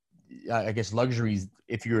I guess, luxuries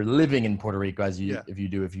if you're living in Puerto Rico, as you, Yeah. if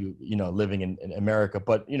you living in America.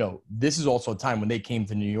 But, this is also a time when they came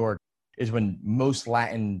to New York is when most a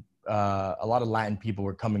lot of Latin people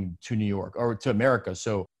were coming to New York or to America.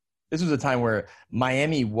 So this was a time where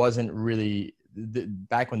Miami wasn't really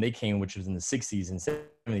back when they came, which was in the 60s and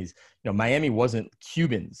 70s, Miami wasn't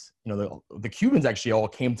Cubans. The Cubans actually all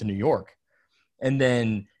came to New York. And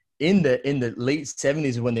then in the late 70s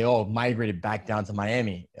is when they all migrated back down to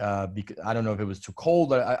Miami. Because I don't know if it was too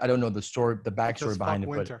cold. I don't know the backstory behind it.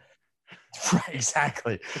 Winter. But right,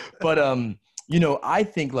 exactly. But I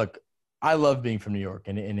think, look, I love being from New York,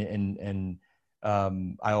 and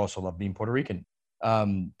I also love being Puerto Rican.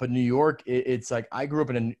 But New York, it's like I grew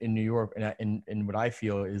up in New York, and what I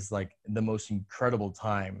feel is like the most incredible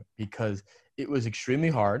time, because it was extremely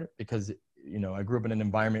hard, because I grew up in an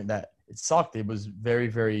environment that it sucked. It was very,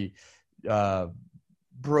 very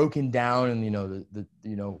broken down, and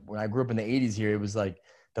when I grew up in the 80s here, it was like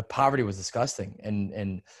the poverty was disgusting,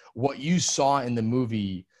 and what you saw in the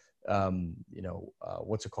movie,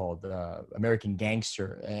 what's it called, American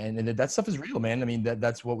Gangster, and that stuff is real, man. I mean,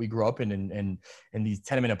 that's what we grew up in, and these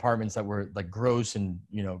tenement apartments that were like gross, and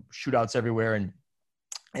shootouts everywhere,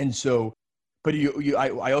 and so. But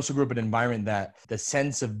I also grew up in an environment that the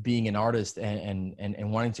sense of being an artist and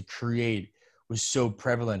wanting to create was so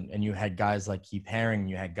prevalent. And you had guys like Keith Haring,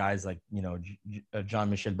 you had guys like,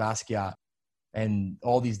 Jean-Michel Basquiat, and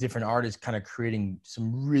all these different artists kind of creating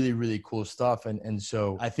some really, really cool stuff. And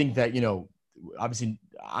so I think that, obviously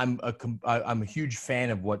I'm a huge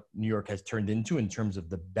fan of what New York has turned into in terms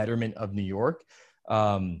of the betterment of New York.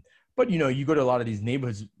 But, you go to a lot of these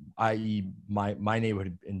neighborhoods, i.e. my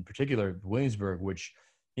neighborhood in particular, Williamsburg, which,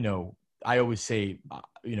 I always say,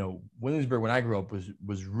 Williamsburg when I grew up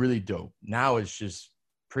was really dope. Now it's just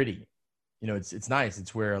pretty, it's nice.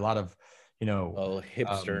 It's where a lot of,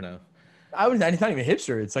 hipster now. It's not even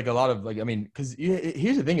hipster. It's like a lot of because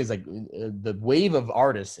here's the thing is like the wave of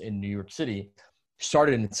artists in New York City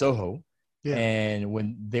started in Soho. Yeah. And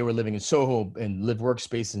when they were living in Soho and live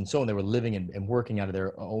workspaces and so on, they were living and working out of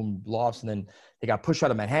their own lofts. And then they got pushed out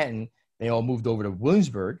of Manhattan. They all moved over to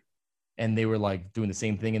Williamsburg, and they were like doing the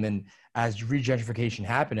same thing. And then as gentrification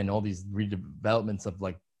happened and all these redevelopments of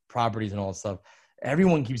like properties and all that stuff,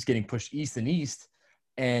 everyone keeps getting pushed east and east.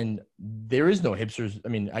 And there is no hipsters. I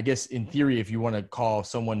mean, I guess in theory, if you want to call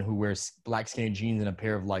someone who wears black skinny jeans and a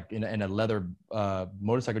pair of like in a leather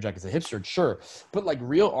motorcycle jacket a hipster, sure. But like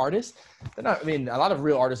real artists, they're not. I mean, a lot of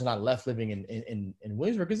real artists are not left living in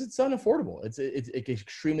Williamsburg because it's unaffordable. It's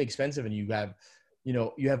extremely expensive, and you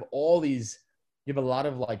have all these. You have a lot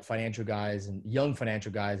of like financial guys and young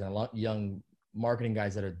financial guys and a lot young marketing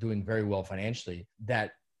guys that are doing very well financially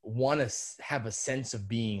that want to have a sense of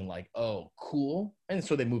being like, oh, cool. And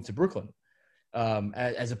so they moved to Brooklyn,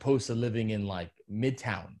 as opposed to living in like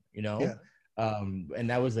Midtown, Yeah. And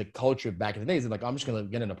that was the culture back in the days. Like, I'm just going to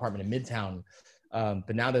get an apartment in Midtown.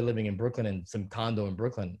 But now they're living in Brooklyn and some condo in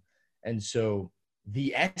Brooklyn. And so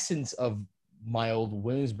the essence of my old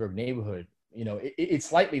Williamsburg neighborhood, it's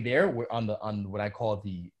slightly there on what I call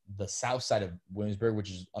the south side of Williamsburg, which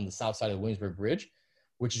is on the south side of the Williamsburg Bridge,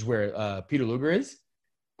 which is where Peter Luger is.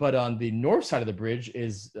 But on the north side of the bridge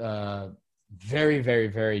is very, very,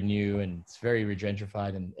 very new, and it's very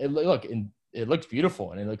regentrified. And it looks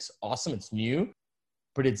beautiful and it looks awesome. It's new,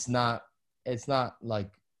 but it's not like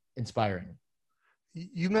inspiring.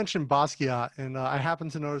 You mentioned Basquiat, and I happen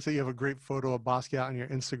to notice that you have a great photo of Basquiat on your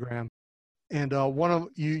Instagram. And one of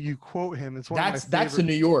you quote him. It's one of my favorite. That's in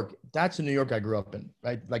New York. That's in New York I grew up in,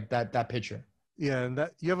 right? Like that picture. Yeah, and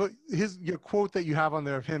that you have your quote that you have on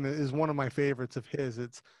there of him is one of my favorites of his.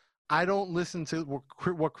 It's, I don't listen to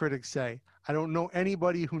what critics say. I don't know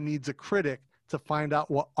anybody who needs a critic to find out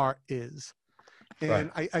what art is. And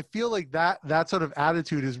right. I feel like that sort of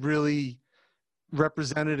attitude is really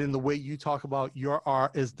represented in the way you talk about your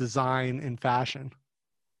art as design and fashion.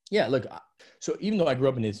 Yeah, look, so even though I grew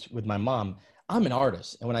up in this with my mom, I'm an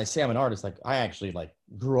artist. And when I say I'm an artist, like I actually like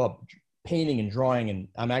grew up painting and drawing, and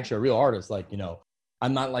I'm actually a real artist. Like,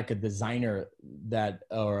 I'm not like a designer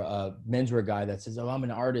or a menswear guy that says, oh, I'm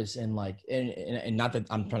an artist. And like, and not that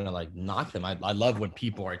I'm trying to like knock them. I love when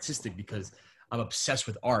people are artistic because I'm obsessed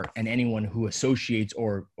with art, and anyone who associates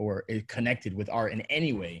or is connected with art in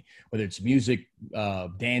any way, whether it's music,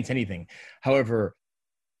 dance, anything. However,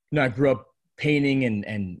 I grew up painting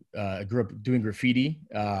and I grew up doing graffiti.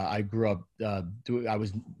 I grew up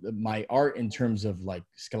my art in terms of like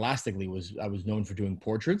scholastically I was known for doing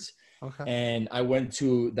portraits. Okay. And I went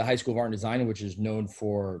to the High School of Art and Design, which is known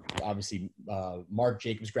for obviously Marc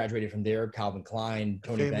Jacobs graduated from there, Calvin Klein,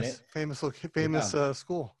 Tony Bennett. Famous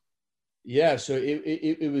school. Yeah, so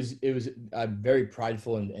it was I'm very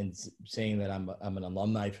prideful in saying that I'm an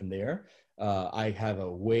alumni from there. I have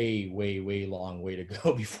a way long way to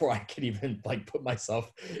go before I can even like put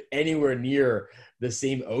myself anywhere near the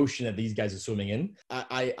same ocean that these guys are swimming in.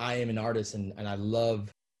 I am an artist, and I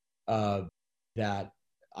love uh, that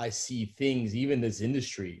I see things, even this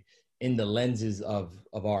industry, in the lenses of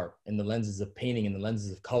art, in the lenses of painting, in the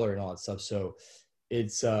lenses of color and all that stuff. So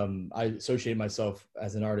it's I associate myself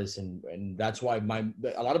as an artist, and that's why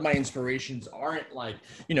a lot of my inspirations aren't like,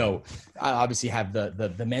 I obviously have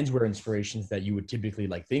the menswear inspirations that you would typically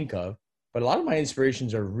like think of, but a lot of my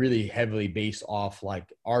inspirations are really heavily based off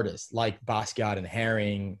like artists like Basquiat and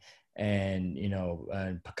Haring and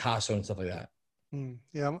and Picasso and stuff like that.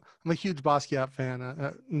 Yeah, I'm a huge Basquiat fan.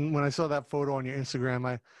 When I saw that photo on your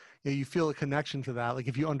Instagram, you feel a connection to that, like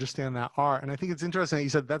if you understand that art. And I think it's interesting that you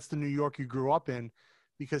said that's the New York you grew up in,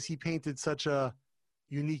 because he painted such a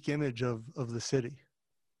unique image of the city.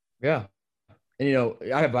 Yeah, and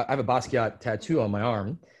I have a Basquiat tattoo on my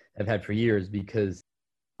arm I've had for years because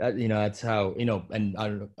that's how, and I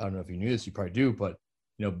don't know if you knew this, you probably do, but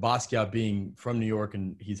Basquiat being from New York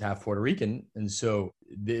and he's half Puerto Rican, and so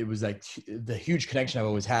it was like the huge connection I've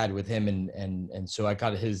always had with him, and so I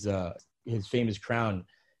got his famous crown.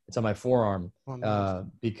 It's on my forearm. Oh, nice.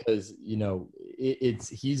 Because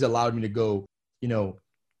he's allowed me to go,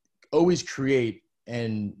 always create.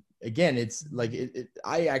 And again, it's like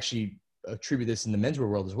I actually attribute this in the menswear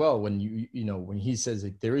world as well. When when he says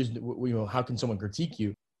like, there is, how can someone critique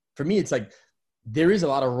you? For me, it's like there is a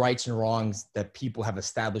lot of rights and wrongs that people have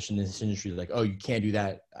established in this industry. Like, oh, you can't do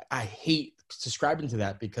that. I hate subscribing to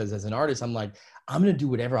that, because as an artist, I'm like, I'm going to do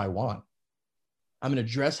whatever I want. I'm going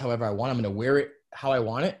to dress however I want. I'm going to wear it how I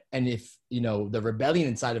want it. And if, the rebellion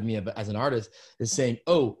inside of me as an artist is saying,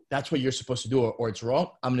 oh, that's what you're supposed to do, or it's wrong,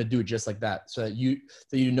 I'm going to do it just like that. So that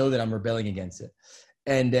you know that I'm rebelling against it.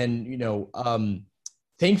 And then,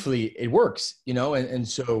 thankfully it works, and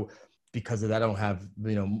so because of that, I don't have,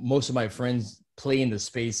 most of my friends play in the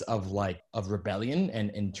space of rebellion and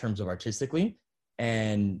in terms of artistically.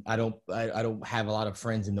 And I don't have a lot of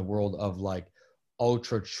friends in the world of like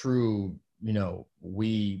ultra true,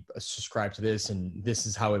 we subscribe to this and this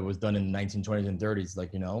is how it was done in the 1920s and 30s,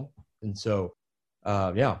 and so,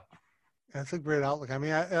 yeah. That's a great outlook. I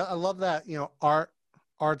mean, I love that,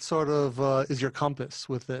 art sort of is your compass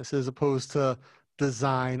with this, as opposed to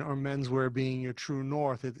design or menswear being your true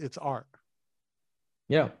north. It's art.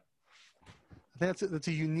 Yeah. I think that's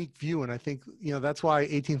a unique view. And I think, that's why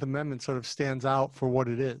 18th Amendment sort of stands out for what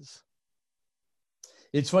it is.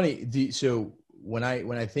 It's funny. So when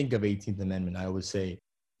I think of 18th Amendment, I always say,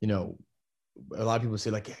 a lot of people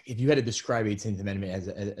say, like, if you had to describe 18th Amendment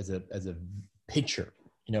as a picture,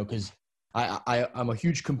 because I'm a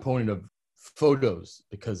huge component of photos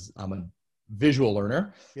because I'm a visual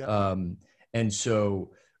learner. Yeah. And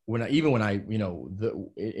so in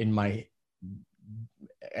my,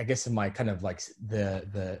 I guess in my kind of like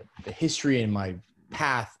the history and my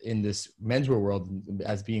path in this menswear world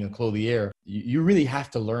as being a clothier, you really have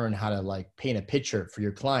to learn how to like paint a picture for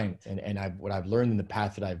your client. And what I've learned in the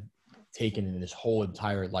path that I've taken in this whole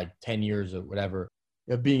entire like 10 years or whatever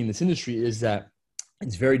of being in this industry is that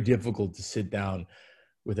it's very difficult to sit down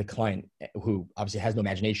with a client who obviously has no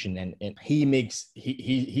imagination, and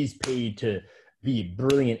he's paid to be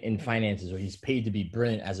brilliant in finances, or he's paid to be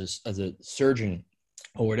brilliant as a surgeon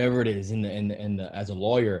or whatever it is as a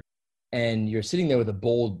lawyer. And you're sitting there with a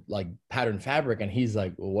bold like pattern fabric, and he's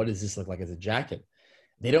like, well, what does this look like as a jacket?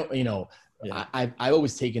 They don't, yeah. I've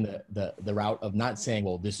always taken the route of not saying,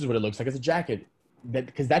 well, this is what it looks like as a jacket,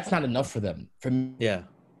 because that's not enough for them. For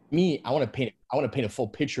me, I want to paint a full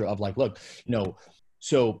picture of like, look,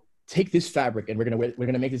 so take this fabric and we're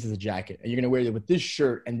gonna make this as a jacket, and you're gonna wear it with this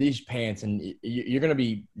shirt and these pants, and you're gonna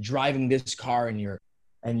be driving this car, and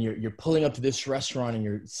you're pulling up to this restaurant, and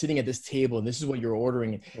you're sitting at this table, and this is what you're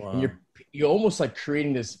ordering. Wow. And you're almost like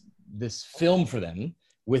creating this film for them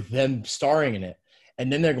with them starring in it.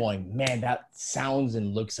 And then they're going, man, that sounds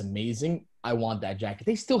and looks amazing. I want that jacket.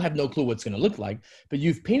 They still have no clue what's going to look like, but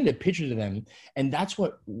you've painted a picture to them. And that's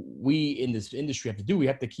what we in this industry have to do. We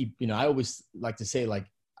have to keep, I always like to say, like,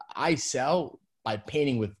 I sell by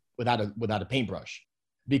painting without a paintbrush,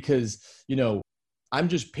 because, I'm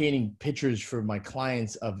just painting pictures for my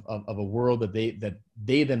clients of a world that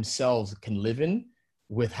they themselves can live in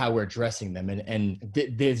with how we're dressing them. And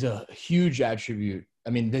there's a huge attribute. I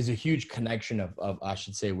mean, there's a huge connection of I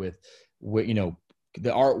should say with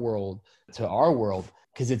the art world to our world,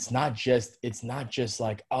 because it's not just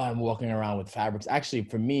like, oh, I'm walking around with fabrics. Actually,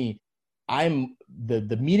 for me,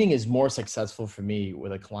 the meeting is more successful for me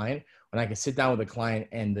with a client when I can sit down with a client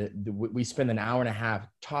and we spend an hour and a half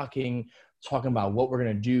talking about what we're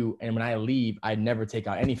going to do. And when I leave, I never take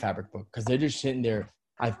out any fabric book because they're just sitting there.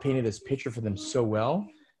 I've painted this picture for them so well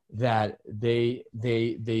that they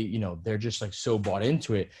you know, they're just like so bought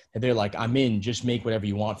into it that they're like, I'm in, just make whatever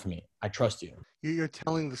you want for me. I trust you. You're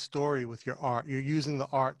telling the story with your art. You're using the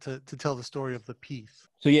art to tell the story of the piece.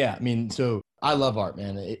 So yeah, I mean, so I love art,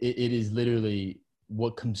 man. It is literally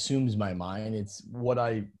what consumes my mind. It's what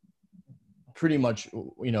I pretty much,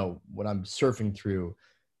 you know, when I'm surfing through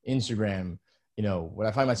Instagram, you know, what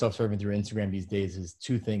I find myself surfing through Instagram these days is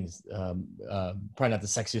two things. Probably not the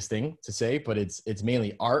sexiest thing to say, but it's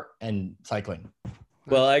mainly art and cycling.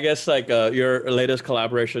 Well, I guess like your latest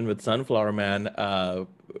collaboration with Sunflower Man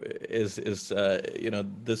is you know,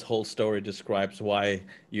 this whole story describes why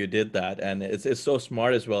you did that, and it's so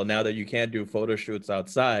smart as well. Now that you can't do photo shoots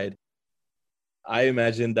outside, I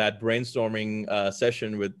imagine that brainstorming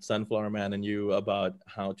session with Sunflower Man and you about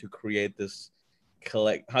how to create this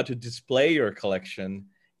how to display your collection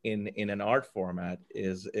in an art format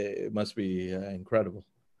it must be incredible.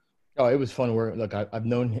 Oh, it was fun work. Look, I've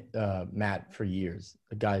known Matt for years.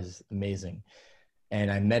 The guy's amazing.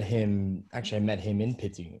 And I met him in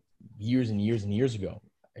Pitti years and years and years ago.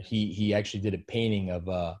 He actually did a painting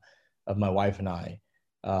of my wife and I.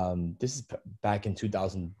 This is back in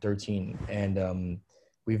 2013. And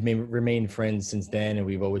we've remained friends since then, and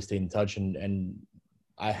we've always stayed in touch. And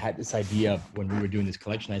I had this idea when we were doing this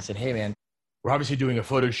collection. I said, hey, man, we're obviously doing a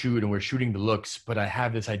photo shoot and we're shooting the looks, but I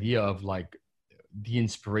have this idea of like the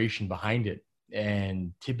inspiration behind it.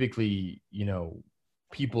 And typically, you know,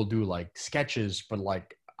 people do like sketches, but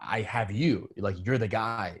like I have you, like you're the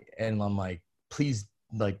guy. And I'm like, please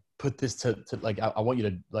like put this to like, I want you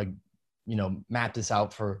to like, you know, map this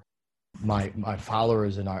out for my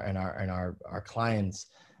followers and our clients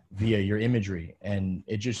via your imagery. And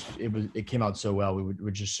it came out so well. We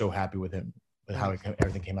were just so happy with him, with how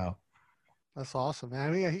everything came out. That's awesome, man.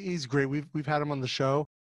 I mean, he's great. We've had him on the show,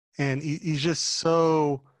 and he's just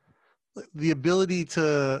so, the ability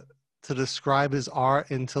to describe his art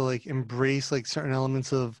and to like embrace like certain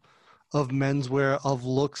elements of menswear, of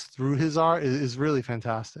looks through his art is really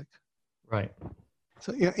fantastic. Right.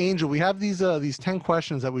 So, you know, Angel, we have these 10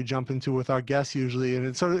 questions that we jump into with our guests usually, and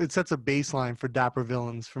it sets a baseline for Dapper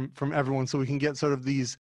Villains from everyone, so we can get sort of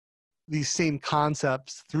these same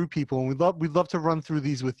concepts through people. And we'd love to run through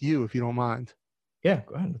these with you if you don't mind. Yeah,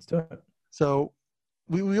 go ahead. Let's do it. So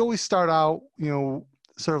we always start out, you know,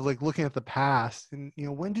 sort of like looking at the past, and, you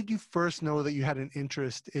know, when did you first know that you had an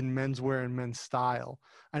interest in menswear and men's style?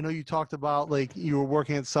 I know you talked about like you were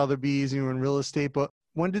working at Sotheby's and you were in real estate, but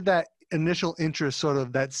when did that initial interest, sort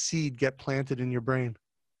of that seed, get planted in your brain?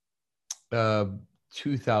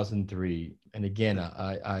 2003. And again,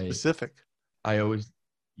 I specific. I always,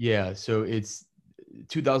 yeah. So it's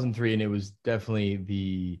 2003, and it was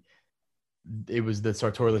definitely it was the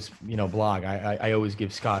Sartorialist, you know, blog. I always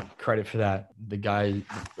give Scott credit for that. The guy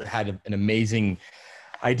had an amazing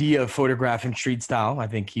idea of photographing street style. I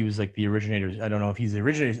think he was like the originator. I don't know if he's the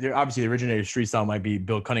originator. Obviously, the originator of street style might be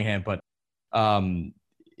Bill Cunningham, but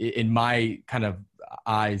in my kind of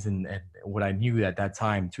eyes and what I knew at that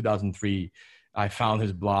time, 2003, I found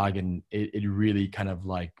his blog, and it really kind of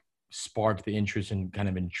like sparked the interest and kind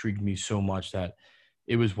of intrigued me so much that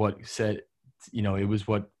it was what said, you know, it was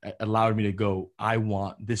what allowed me to go, I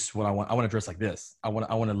want to dress like this. I want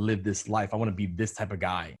to live this life. I want to be this type of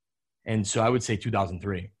guy. And so I would say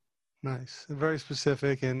 2003. Nice. Very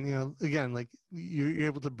specific. And, you know, again, like you're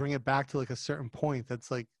able to bring it back to like a certain point that's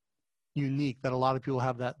like unique, that a lot of people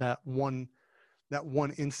have that one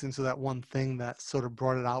instance or that one thing that sort of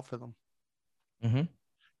brought it out for them. Mm-hmm.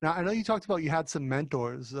 Now, I know you talked about you had some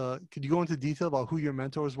mentors. Could you go into detail about who your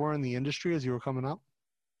mentors were in the industry as you were coming up?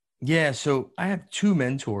 Yeah, so I have two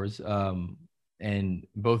mentors, and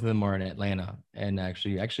both of them are in Atlanta. And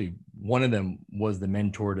actually, one of them was the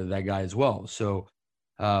mentor to that guy as well. So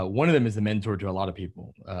one of them is the mentor to a lot of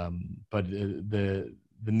people. But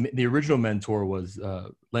the original mentor was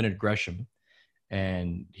Leonard Gresham,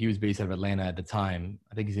 and he was based out of Atlanta at the time.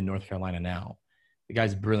 I think he's in North Carolina now. The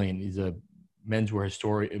guy's brilliant. He's a menswear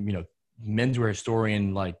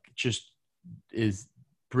historian, like just is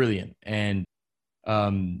brilliant. And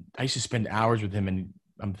I used to spend hours with him, and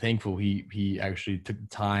I'm thankful he actually took the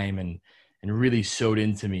time and really sewed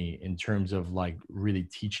into me in terms of like really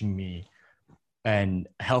teaching me and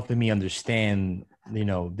helping me understand, you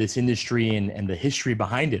know, this industry and the history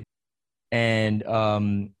behind it. And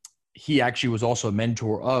he actually was also a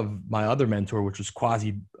mentor of my other mentor, which was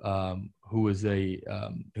Quasi, who's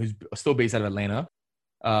still based out of Atlanta.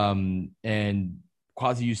 And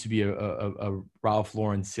Quasi used to be a Ralph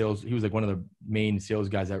Lauren sales. He was like one of the main sales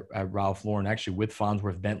guys at Ralph Lauren, actually with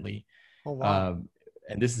Farnsworth Bentley. Oh, wow.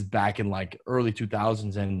 And this is back in like early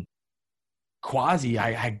 2000s. And Quasi,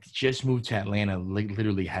 I just moved to Atlanta,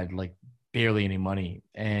 literally had like barely any money.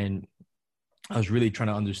 And I was really trying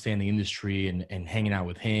to understand the industry and hanging out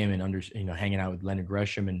with him and hanging out with Leonard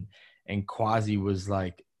Gresham and Quasi was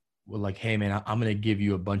like, hey man, I'm going to give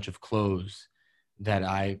you a bunch of clothes that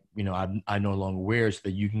I no longer wear so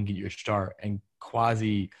that you can get your start. And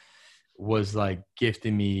Quasi was like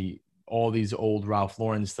gifting me all these old Ralph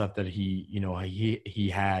Lauren stuff that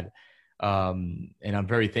he had. And I'm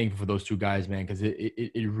very thankful for those two guys, man, because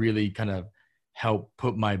it really kind of helped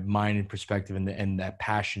put my mind in perspective and that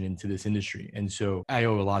passion into this industry. And so I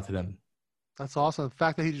owe a lot to them. That's awesome. The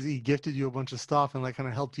fact that he gifted you a bunch of stuff and like kind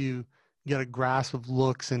of helped you get a grasp of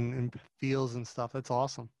looks and feels and stuff. That's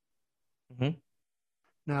awesome. Mm-hmm.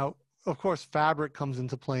 Now, of course, fabric comes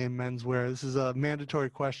into play in menswear. This is a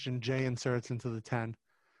mandatory question. Jay inserts into the 10.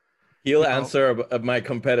 He'll answer my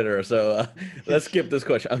competitor, so let's skip this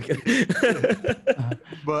question. I'm kidding.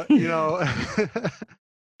 But,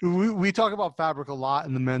 we talk about fabric a lot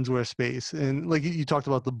in the menswear space. And like you talked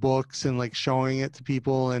about the books and like showing it to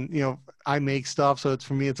people. And, I make stuff. So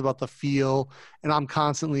for me, it's about the feel. And I'm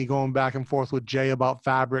constantly going back and forth with Jay about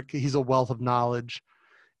fabric. He's a wealth of knowledge.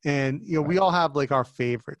 And, we all have like our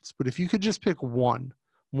favorites. But if you could just pick one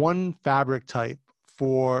fabric type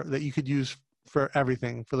that you could use for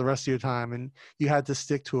everything for the rest of your time and you had to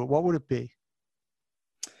stick to it, what would it be?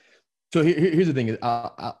 So here's the thing.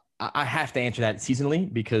 I have to answer that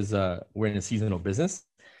seasonally because we're in a seasonal business.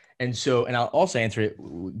 And I'll also answer it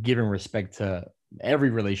giving respect to every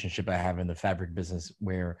relationship I have in the fabric business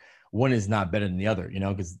where one is not better than the other,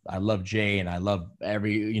 because I love Jay and I love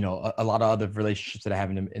a lot of other relationships that I have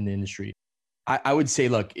in the industry. I would say,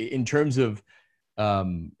 look, in terms of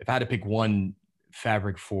if I had to pick one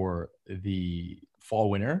fabric for the fall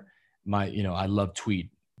winter, I love tweed.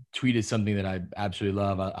 Tweed is something that I absolutely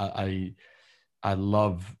love. I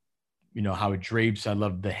love, how it drapes. I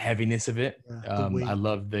love the heaviness of it. I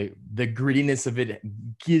love the grittiness of it. It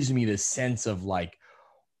gives me the sense of like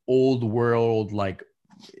old world, like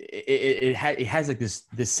it has like this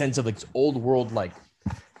sense of like this old world, like,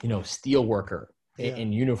 steel worker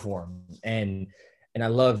in uniform. And I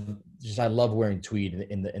love wearing tweed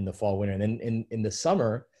in the fall, winter. And then in the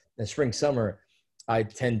summer, the spring, summer, I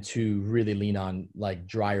tend to really lean on like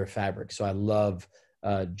drier fabric. So I love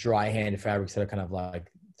dry hand fabrics that are kind of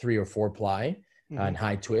like 3 or 4 ply and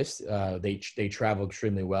high twist. They travel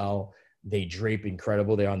extremely well. They drape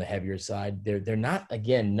incredible. They're on the heavier side. They're not,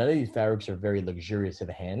 again, none of these fabrics are very luxurious to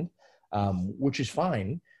the hand, which is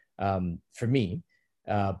fine for me.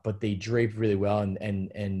 But they drape really well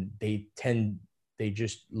and they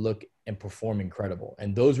just look and perform incredible.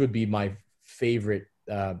 And those would be my favorite.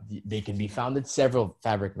 They can be found at several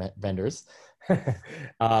fabric vendors. But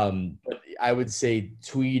I would say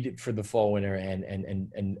tweed for the fall, winter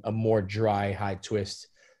and a more dry high twist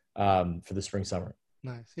for the spring, summer.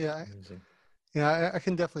 Nice. Yeah. I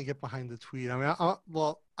can definitely get behind the tweed. I mean,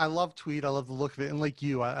 I love tweed. I love the look of it. And like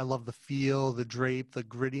you, I love the feel, the drape, the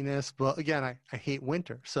grittiness. But again, I hate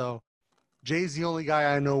winter. So Jay's the only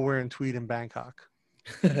guy I know wearing tweed in Bangkok.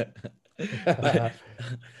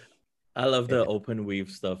 I love the open weave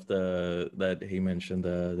stuff that he mentioned,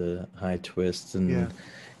 the high twists and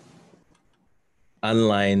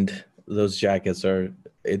unlined. Those jackets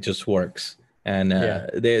it just works. And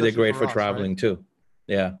they're great for traveling too.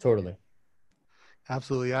 Yeah, totally.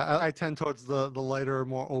 Absolutely. I tend towards the lighter,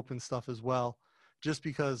 more open stuff as well, just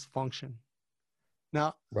because function.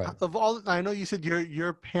 Now, of all, I know you said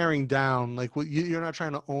you're paring down, like you're not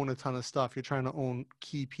trying to own a ton of stuff. You're trying to own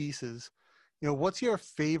key pieces. What's your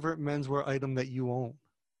favorite menswear item that you own?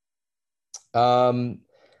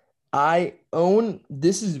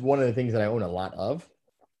 This is one of the things that I own a lot of.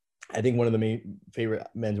 I think one of the main favorite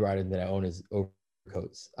menswear items that I own is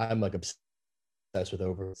overcoats. I'm like obsessed with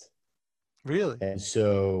overcoats. Really? And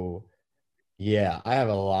so, yeah, I have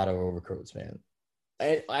a lot of overcoats, man.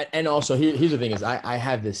 And also here's the thing is I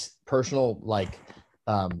have this personal like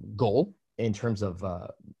goal in terms of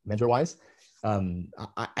menswear wise.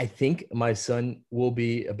 I think my son will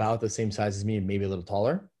be about the same size as me and maybe a little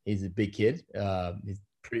taller. He's a big kid.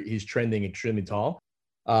 He's trending extremely tall.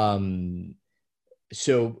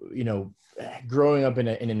 So, growing up in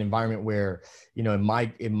an environment where, in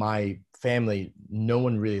my family, no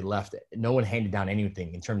one really no one handed down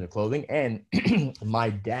anything in terms of clothing. And my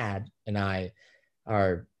dad and my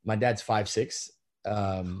dad's 5'6",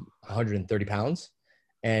 130 pounds.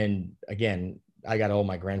 And again, I got all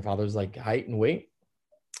my grandfather's like height and weight.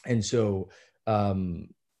 And so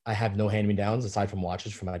I have no hand-me-downs aside from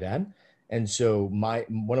watches from my dad. And so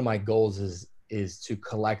one of my goals is to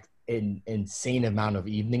collect an insane amount of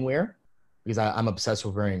evening wear, because I'm obsessed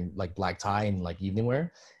with wearing like black tie and like evening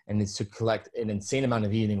wear, and it's to collect an insane amount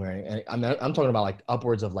of evening wear. And I'm talking about like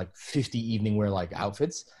upwards of like 50 evening wear like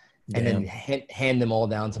outfits, and then hand them all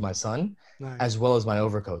down to my son, as well as my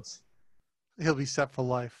overcoats. He'll be set for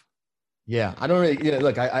life. Yeah, I don't really.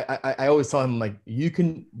 Look, I always tell him like,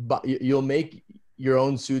 you'll make your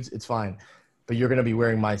own suits, it's fine, but you're gonna be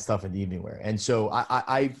wearing my stuff in the evening wear. And so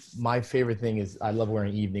my favorite thing is I love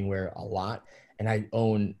wearing evening wear a lot, and I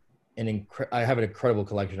own I have an incredible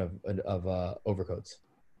collection of overcoats.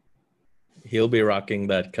 He'll be rocking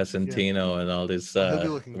that Casentino and all these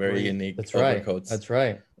very great. unique That's overcoats.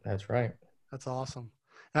 Right. That's right. That's awesome.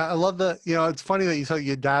 I love that. It's funny that you said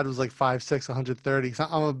your dad was like 5'6", 130.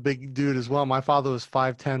 I'm a big dude as well. My father was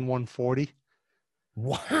 5'10", 140.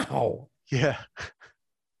 Wow. Yeah.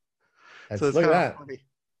 So look at that. Funny.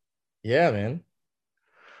 Yeah, man.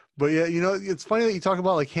 But yeah, it's funny that you talk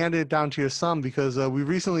about like handing it down to your son, because we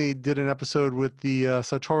recently did an episode with the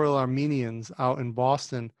Sartorial Armenians out in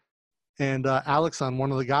Boston. And Alexon,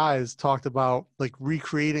 one of the guys, talked about like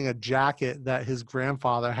recreating a jacket that his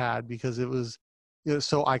grandfather had, because it was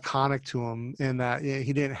so iconic to him, and that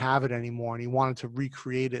he didn't have it anymore, and he wanted to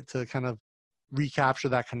recreate it to kind of recapture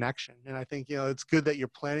that connection. And I think it's good that you're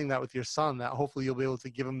planning that with your son, that hopefully you'll be able to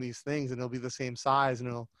give him these things and it'll be the same size, and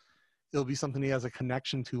it'll be something he has a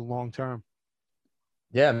connection to long term.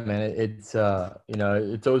 Yeah, man, it's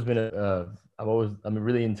it's always been I'm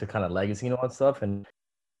really into kind of legacy and all that stuff, and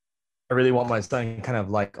I really want my son kind of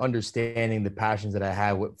like understanding the passions that I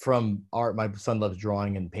have from art. My son loves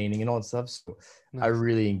drawing and painting and all that stuff. So nice. I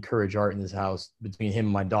really encourage art in this house between him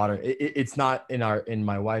and my daughter. It's not in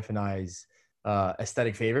my wife and I's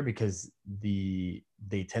aesthetic favor, because they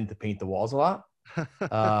tend to paint the walls a lot.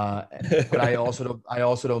 But I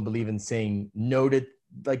also don't believe in saying no to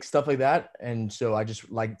like stuff like that. And so I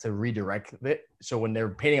just like to redirect it. So when they're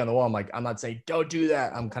painting on the wall, I'm not saying don't do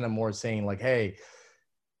that. I'm kind of more saying like, hey,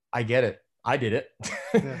 I get it. I did it.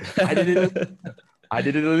 I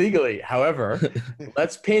did it illegally. However,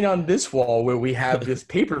 let's paint on this wall where we have this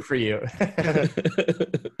paper for you.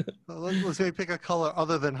 Let's maybe pick a color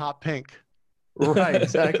other than hot pink. Right,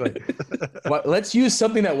 exactly. Well, let's use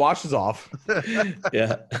something that washes off.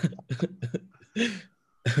 Yeah.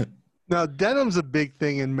 Now, denim's a big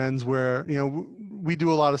thing in menswear. We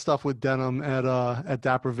do a lot of stuff with denim at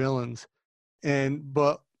Dapper Villains,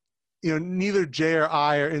 but neither Jay or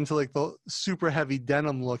I are into like the super heavy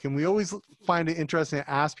denim look. And we always find it interesting to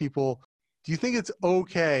ask people, do you think it's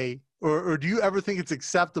okay, or do you ever think it's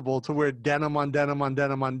acceptable to wear denim on denim on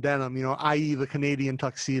denim on denim, i.e. the Canadian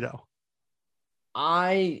tuxedo?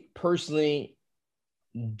 I personally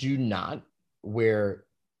do not wear,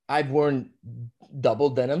 I've worn double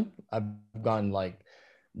denim. I've gone like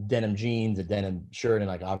denim jeans, a denim shirt, and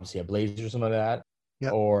like obviously a blazer or something like that.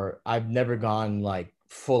 Yep. Or I've never gone like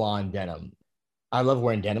full on denim. I love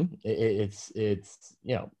wearing denim. It's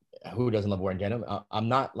who doesn't love wearing denim? I'm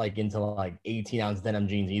not like into like 18-ounce denim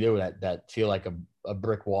jeans either that feel like a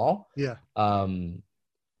brick wall. Yeah. But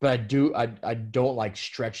I don't like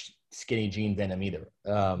stretched skinny jean denim either.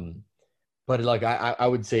 But like I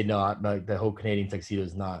would say no, like the whole Canadian tuxedo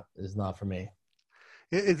is not for me.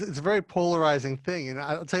 It's a very polarizing thing, and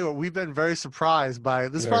I'll tell you what, we've been very surprised by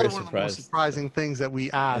this. Is probably one of the most surprising things that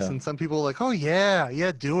we ask, and some people are like, "Oh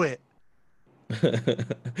yeah, do it."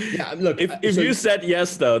 Yeah, look, if you said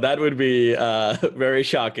yes, though, that would be very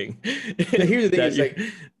shocking. Here's the thing: is like,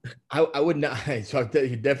 I would not. So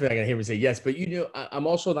you're definitely not gonna hear me say yes, but I'm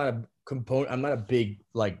also not a component. I'm not a big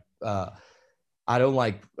like. I don't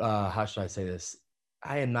like. How should I say this?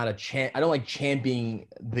 I am not I don't like championing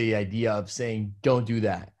the idea of saying don't do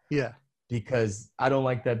that. Yeah. Because I don't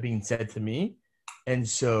like that being said to me. And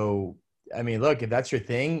so, I mean, look, if that's your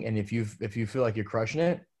thing, and if you feel like you're crushing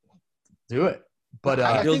it, do it. But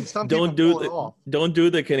I think some don't do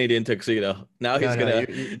the Canadian tuxedo. Now he's gonna.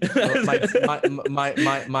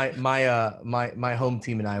 My home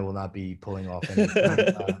team and I will not be pulling off any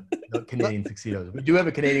Canadian tuxedos. We do have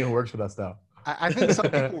a Canadian who works with us, though. I think some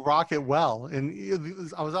people rock it well. And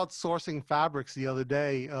I was out sourcing fabrics the other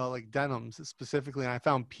day, like denims specifically, and I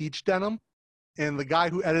found peach denim. And the guy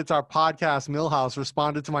who edits our podcast, Millhouse,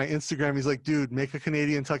 responded to my Instagram. He's like, dude, make a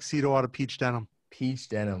Canadian tuxedo out of peach denim. Peach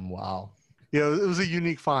denim, wow. Yeah, it was a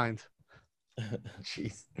unique find.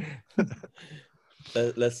 Jeez.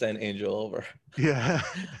 Let's send Angel over. Yeah.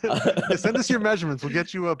 Send us your measurements. We'll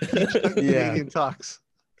get you a peach Canadian tux.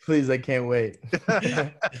 Please, I can't wait.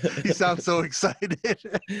 You sound so excited.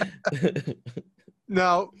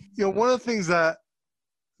 Now, one of the things that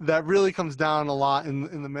really comes down a lot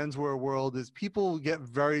in the menswear world is people get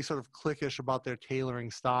very sort of cliquish about their tailoring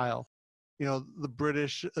style. The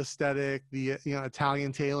British aesthetic, the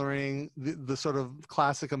Italian tailoring, the sort of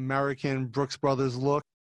classic American Brooks Brothers look.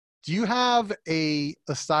 Do you have a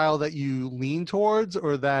style that you lean towards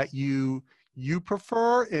or that you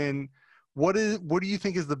prefer? And what do you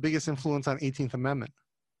think is the biggest influence on 18th Amendment?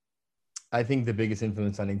 I think the biggest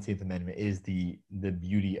influence on 18th Amendment is the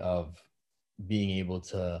beauty of being able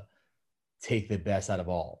to take the best out of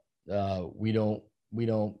all. We don't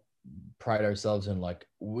pride ourselves in like,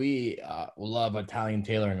 we love Italian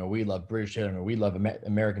tailoring, or we love British tailoring, or we love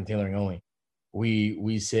American tailoring only.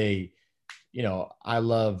 We say, I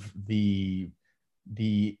love the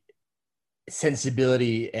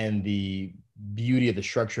sensibility and the beauty of the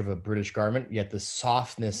structure of a British garment, yet the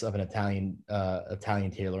softness of an Italian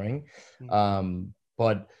tailoring.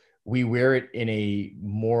 But we wear it in a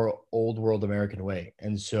more old world American way.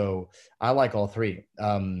 And so I like all three.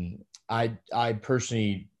 I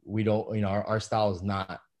personally, we don't, our style is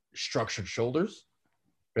not structured shoulders,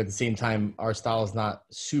 but at the same time, our style is not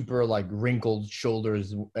super like wrinkled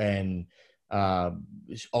shoulders and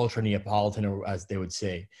ultra Neapolitan, or as they would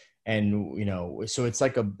say. And, so it's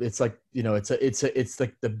like it's like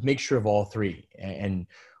the mixture of all three. And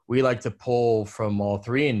we like to pull from all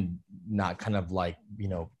three and not kind of like,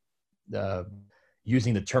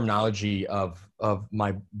 using the terminology of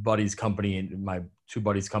my buddy's company and my two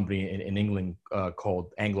buddies' company in England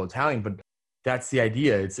called Anglo-Italian, but that's the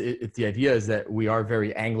idea. It's the idea is that we are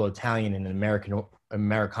very Anglo-Italian in an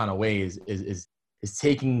Americana way is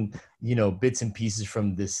taking bits and pieces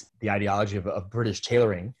from the ideology of British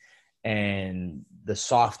tailoring and the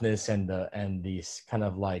softness and the kind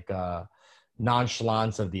of like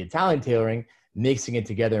nonchalance of the Italian tailoring, mixing it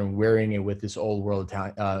together and wearing it with this old world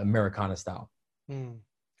Italian Americana style.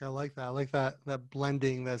 I like that. I like that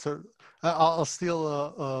blending. That sort of, I'll steal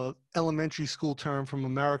a elementary school term from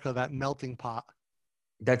America, that melting pot.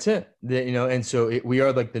 That's it. And so we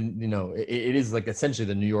are like it is like essentially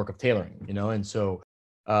the New York of tailoring, and so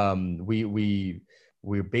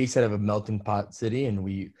we're based out of a melting pot city, and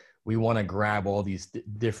we want to grab all these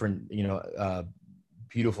different,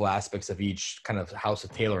 beautiful aspects of each kind of house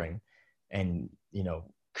of tailoring and,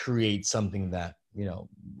 create something that,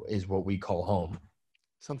 is what we call home.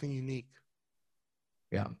 Something unique.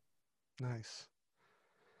 Yeah. Nice.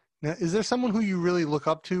 Now, is there someone who you really look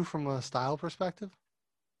up to from a style perspective?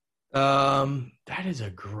 That is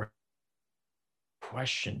a great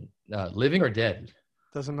question. Living or dead?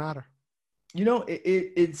 Doesn't matter.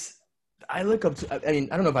 It's, I look up to, I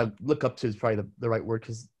don't know if I look up to is probably the right word,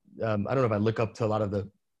 because I don't know if I look up to a lot of the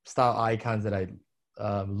style icons that I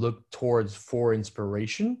look towards for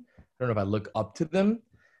inspiration. I don't know if I look up to them.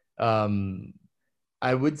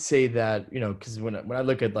 I would say that, because when I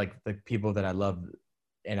look at like the people that I love,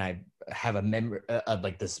 and I have a memory of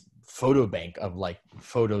like this photo bank of like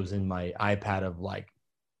photos in my iPad of like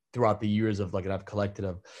throughout the years of like that I've collected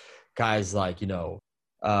of guys like,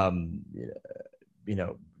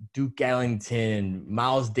 Duke Ellington,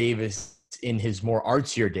 Miles Davis in his more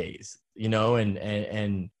artsier days,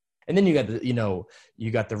 and then you got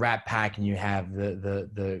you got the Rat Pack, and you have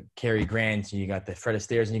the Cary Grants, and you got the Fred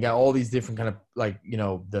Astaire's, and you got all these different kind of like,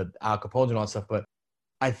 the Al Capones and all that stuff. But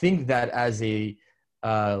I think that as a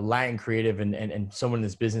Latin creative and someone in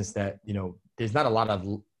this business that, there's not a lot of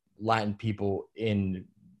Latin people in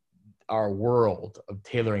our world of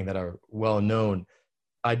tailoring that are well known.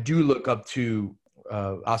 I do look up to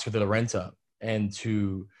Oscar de la Renta, and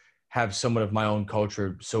to have someone of my own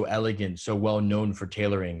culture so elegant, so well known for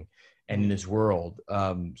tailoring and in this world.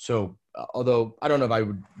 So although I don't know if I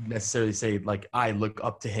would necessarily say like I look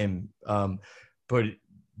up to him, but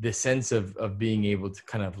the sense of being able to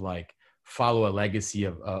kind of like follow a legacy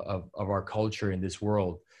of our culture in this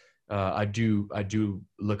world, I do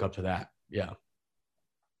look up to that. Yeah.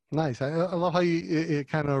 Nice. I love how it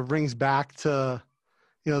kind of rings back to,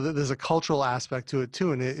 there's a cultural aspect to it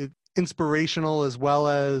too, and it inspirational as well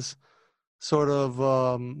as sort of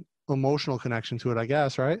emotional connection to it, I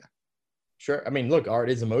guess, right? Sure. I mean, look, art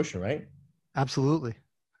is emotion, right? Absolutely.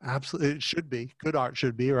 It should be. Good art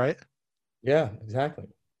should be, right? Yeah, exactly.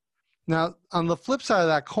 Now, on the flip side of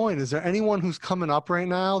that coin, is there anyone who's coming up right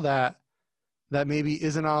now that maybe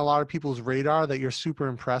isn't on a lot of people's radar that you're super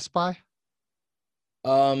impressed by?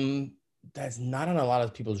 That's not on a lot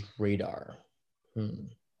of people's radar.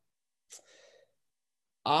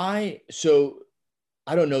 I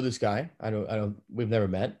don't know this guy. We've never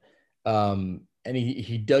met. And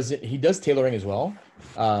he does tailoring as well.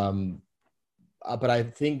 But I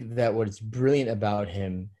think that what's brilliant about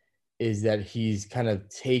him is that he's kind of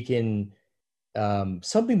taken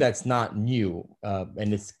something that's not new,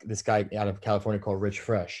 and it's this guy out of California called Rich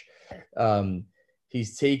Fresh.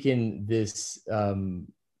 He's taken this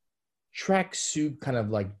tracksuit, kind of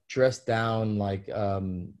like dressed down, like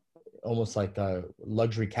almost like a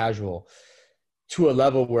luxury casual, to a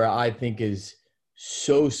level where I think is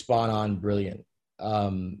so spot on brilliant.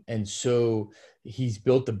 And so he's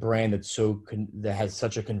built a brand that's that has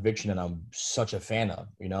such a conviction, and I'm such a fan of,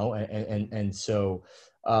 you know, and so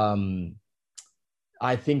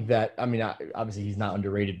I think that, I mean, obviously he's not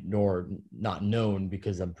underrated nor not known,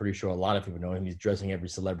 because I'm pretty sure a lot of people know him. He's dressing every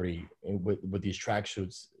celebrity with these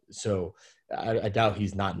tracksuits. So I doubt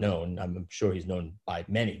he's not known. I'm sure he's known by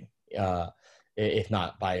many, if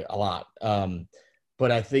not by a lot.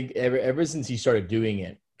 But I think ever since he started doing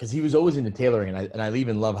it, because he was always into tailoring, and I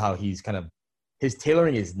even love how he's kind of, his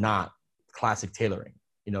tailoring is not classic tailoring.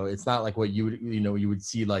 You know, it's not like what you would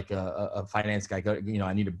see like a finance guy go, you know,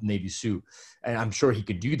 I need a navy suit, and I'm sure he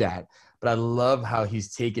could do that. But I love how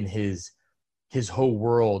he's taken his whole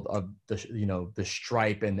world of the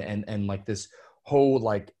stripe and like this whole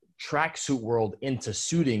like tracksuit world into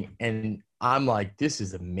suiting, and I'm like, this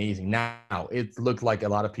is amazing. Now it looked like a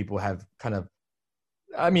lot of people have kind of,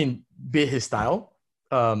 I mean, bit his style,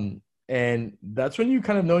 and that's when you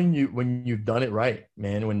kind of know when you've done it right,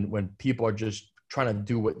 man. When people are just trying to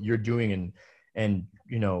do what you're doing, and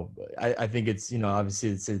you know, I think it's, you know, obviously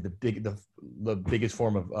it's the biggest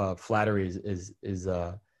form of flattery is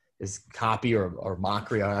copy or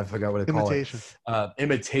mockery. I forgot what they call it.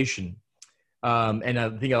 Imitation. And I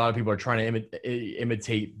think a lot of people are trying to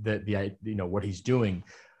imitate the you know, what he's doing.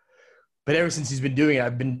 But ever since he's been doing it,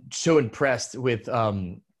 I've been so impressed with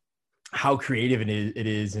how creative it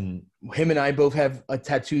is. And him and I both have a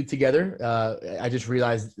tattoo together. I just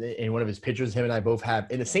realized in one of his pictures, him and I both have,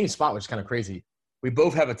 in the same spot, which is kind of crazy, we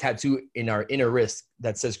both have a tattoo in our inner wrist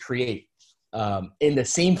that says create, in the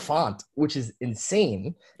same font, which is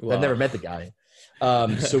insane. Wow. I've never met the guy.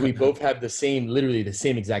 So we both have literally the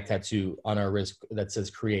same exact tattoo on our wrist that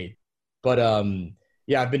says create. But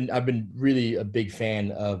yeah, I've been really a big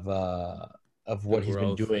fan of what he's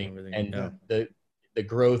been doing, and the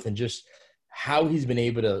growth, and just how he's been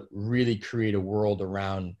able to really create a world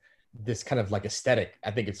around this kind of like aesthetic.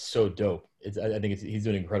 I think it's so dope. I think he's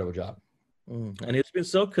doing an incredible job. And it's been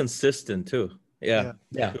so consistent too. Yeah.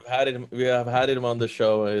 We have had him on the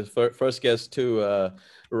show. His first guest to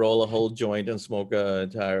roll a whole joint and smoke a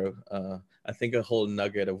entire, I think a whole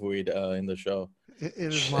nugget of weed in the show. It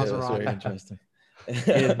is Maserati. That's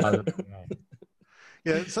very interesting.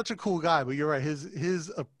 Yeah, it's such a cool guy, but you're right.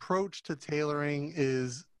 His approach to tailoring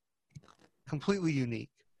is completely unique.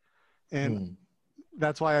 And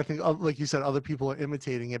that's why I think, like you said, other people are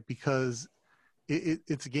imitating it, because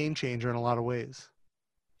it's a game changer in a lot of ways.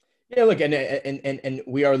 Yeah, look, and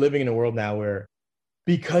we are living in a world now where,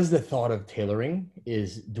 because the thought of tailoring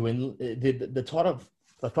is doing the thought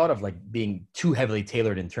of like being too heavily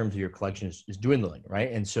tailored in terms of your collection is dwindling,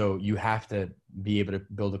 right? And so you have to be able to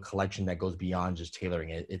build a collection that goes beyond just tailoring.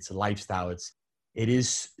 It's a lifestyle. It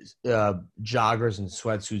is joggers and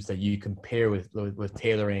sweatsuits that you can pair with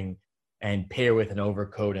tailoring, and pair with an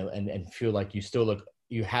overcoat, and feel like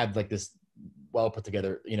you have like this well put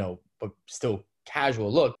together, you know, but still casual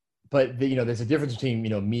look. But you know, there's a difference between, you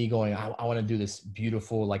know, me going, I want to do this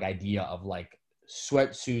beautiful like idea of like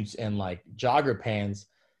sweatsuits and like jogger pants,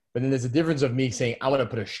 but then there's a difference of me saying I want to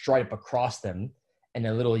put a stripe across them and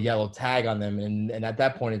a little yellow tag on them, and at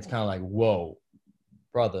that point it's kind of like, whoa,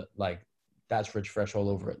 brother, like that's Rich Fresh all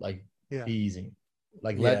over it. Like, be easy.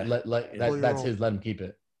 Like that's his. Let him keep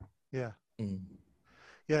it. Yeah.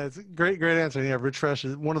 Yeah, it's a great answer. Yeah, Rich Fresh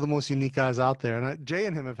is one of the most unique guys out there. And Jay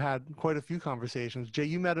and him have had quite a few conversations. Jay,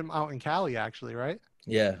 you met him out in Cali, actually, right?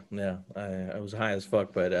 Yeah. I was high as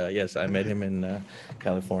fuck, but yes, I met him in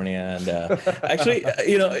California. And actually,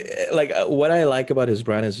 you know, like what I like about his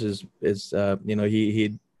brand is you know,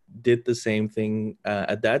 he did the same thing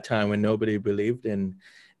at that time when nobody believed in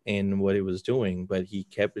what he was doing, but he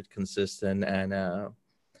kept it consistent, and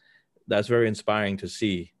that's very inspiring to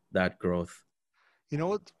see that growth. You know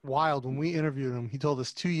what's wild? When we interviewed him, he told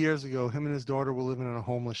us 2 years ago, him and his daughter were living in a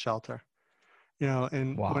homeless shelter. You know,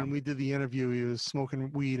 and when we did the interview, he was smoking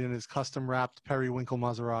weed in his custom wrapped periwinkle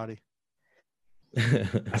Maserati.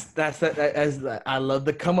 I love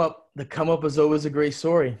the come up. The come up is always a great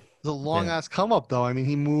story. It's a long ass come up, though. I mean,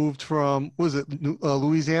 he moved from, was it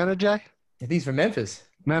Louisiana, Jay? I think he's from Memphis.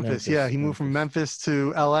 Memphis, yeah. He moved from Memphis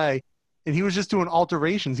to LA, and he was just doing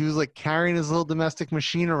alterations. He was like carrying his little domestic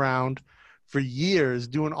machine around for years,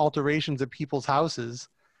 doing alterations at people's houses.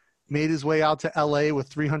 Made his way out to LA with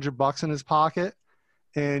 $300 in his pocket,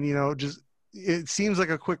 and just it seems like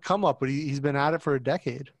a quick come up, but he's been at it for a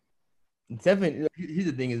decade. It's definitely. Here's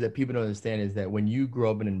the thing: is that people don't understand is that when you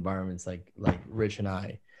grow up in environments like Rich and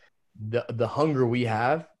I, the hunger we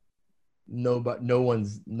have, no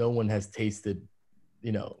one has tasted.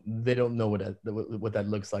 They don't know what that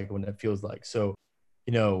looks like, when it feels like. So,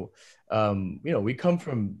 we come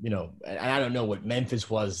from, and I don't know what Memphis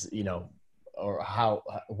was, or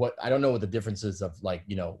what I don't know what the differences of like,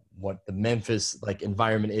 what the Memphis like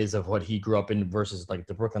environment is of what he grew up in versus like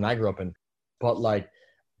the Brooklyn I grew up in, but like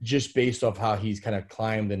just based off how he's kind of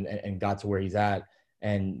climbed and got to where he's at,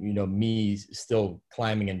 and me still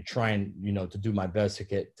climbing and trying to do my best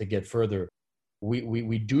to get further.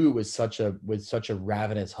 We do it with such a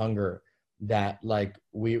ravenous hunger that like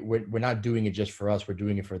we're not doing it just for us. We're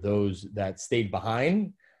doing it for those that stayed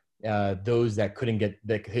behind, those that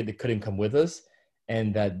couldn't come with us,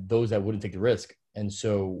 and that those that wouldn't take the risk. And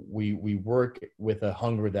so we work with a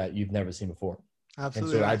hunger that you've never seen before.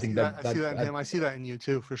 Absolutely. And so I see that in him. I see that in you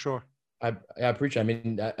too, for sure. I appreciate it. I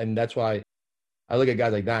mean, and that's why I look at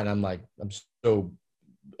guys like that and I'm so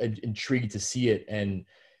intrigued to see it. And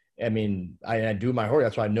I mean, I do my homework.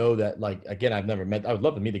 That's why I know that, like, again, I would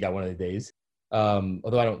love to meet the guy one of the days.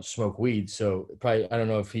 Although I don't smoke weed, so probably, I don't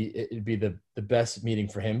know if it'd be the best meeting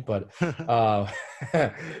for him, but I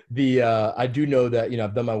do know that,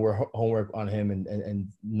 I've done my homework on him and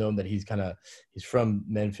known that he's from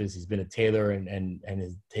Memphis. He's been a tailor and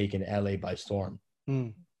has taken LA by storm.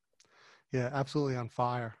 Yeah, absolutely on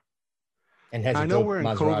fire. And has I know we're in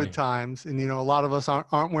Maserati. COVID times, and a lot of us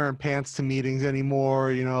aren't wearing pants to meetings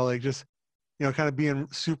anymore. Like just kind of being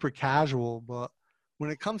super casual. But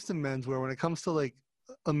when it comes to menswear, when it comes to like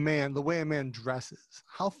the way a man dresses,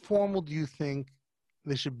 how formal do you think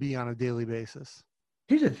they should be on a daily basis?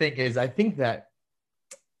 Here's the thing: is I think that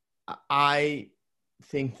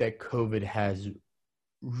COVID has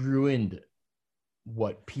ruined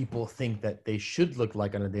what people think that they should look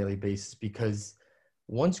like on a daily basis, because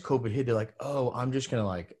once COVID hit, they're like, oh, I'm just going to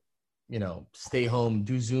like, stay home,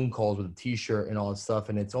 do Zoom calls with a t-shirt and all that stuff.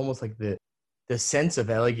 And it's almost like the sense of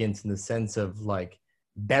elegance and the sense of like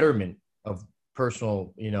betterment of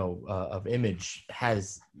personal, of image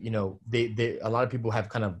has, a lot of people have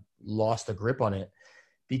kind of lost a grip on it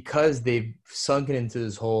because they've sunken into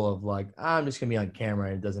this hole of like, I'm just going to be on camera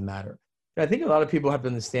and it doesn't matter. And I think a lot of people have to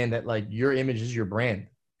understand that like your image is your brand.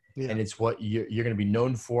 Yeah. And it's what you're going to be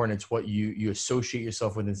known for, and it's what you associate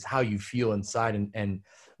yourself with. It's how you feel inside. And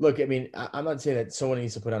look, I mean, I'm not saying that someone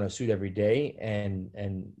needs to put on a suit every day, and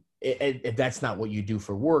if that's not what you do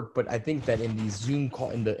for work. But I think that in the Zoom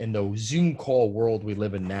call world we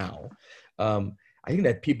live in now, I think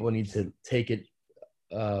that people need to take it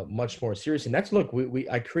much more seriously. And that's, look,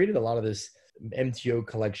 I created a lot of this MTO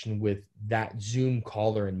collection with that Zoom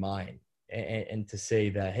caller in mind, and to say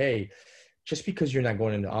that, hey, just because you're not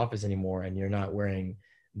going into the office anymore and you're not wearing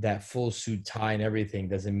that full suit tie and everything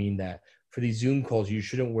doesn't mean that for these Zoom calls, you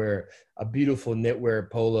shouldn't wear a beautiful knitwear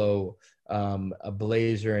polo, a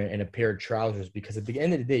blazer, and a pair of trousers, because at the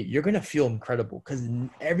end of the day, you're going to feel incredible. Because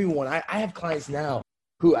everyone, I have clients now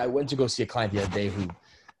who I went to go see a client the other day who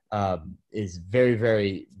is very,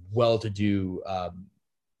 very well-to-do,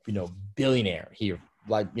 billionaire here,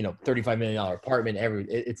 like, $35 million apartment,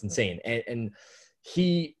 it's insane. And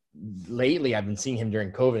he, lately I've been seeing him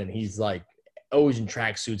during COVID, and he's like always in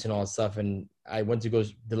tracksuits and all that stuff. And I went to go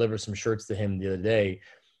deliver some shirts to him the other day,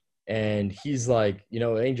 and he's like,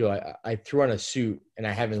 Angel, I threw on a suit, and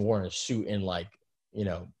I haven't worn a suit in like,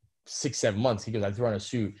 6-7 months. He goes, I threw on a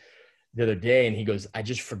suit the other day, and he goes, I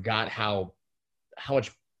just forgot how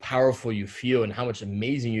much powerful you feel and how much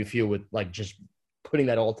amazing you feel with like just putting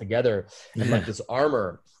that all together and like this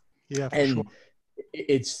armor. Yeah, for and sure.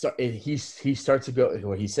 He starts to go,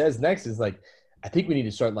 what he says next is like, I think we need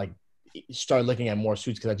to start looking at more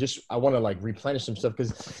suits, because I want to like replenish some stuff,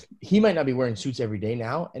 because he might not be wearing suits every day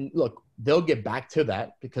now. And look, they'll get back to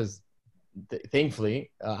that, because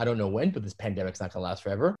thankfully, I don't know when, but this pandemic's not going to last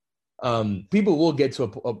forever. People will get to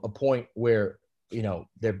a point where,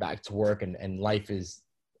 they're back to work, and life is,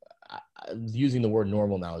 using the word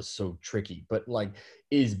normal now is so tricky, but like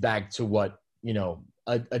is back to what,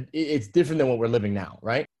 it's different than what we're living now.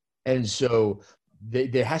 Right. And so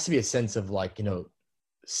there has to be a sense of like,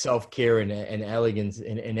 self-care and elegance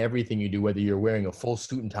in everything you do, whether you're wearing a full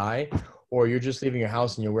suit and tie, or you're just leaving your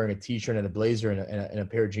house and you're wearing a t-shirt and a blazer and a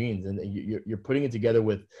pair of jeans, and you're putting it together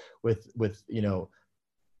with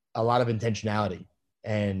a lot of intentionality.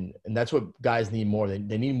 And that's what guys need more.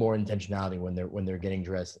 They need more intentionality when they're getting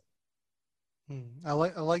dressed. I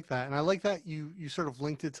like that. And I like that you sort of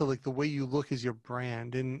linked it to like the way you look is your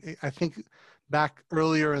brand. And I think back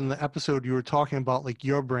earlier in the episode, you were talking about like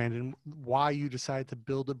your brand and why you decided to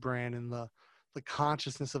build a brand and the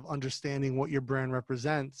consciousness of understanding what your brand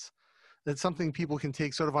represents. That's something people can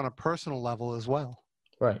take sort of on a personal level as well.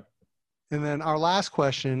 Right. And then our last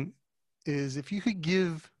question is, if you could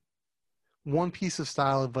give one piece of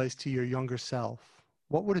style advice to your younger self,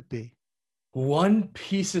 what would it be? One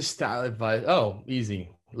piece of style advice. Oh, easy.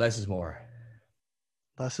 Less is more.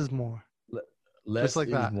 Less is more. Less Just like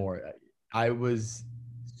is that. more. I was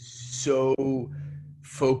so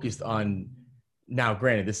focused on, now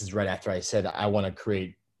granted, this is right after I said I want to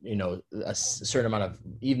create, you know, a certain amount of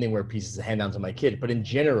evening wear pieces to hand down to my kid. But in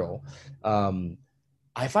general,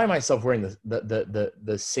 I find myself wearing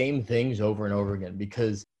the same things over and over again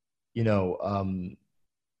because, you know,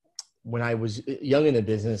 when I was young in the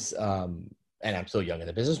business, and I'm still young in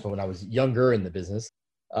the business, but when I was younger in the business,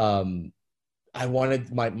 I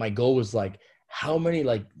wanted, my goal was like, how many,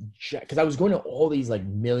 like, because I was going to all these like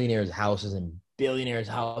millionaires' houses and billionaires'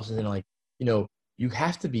 houses, and like, you know, you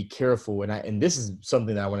have to be careful. And this is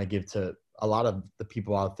something that I want to give to a lot of the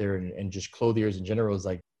people out there and just clothiers in general, is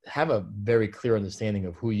like, have a very clear understanding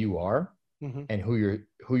of who you are and who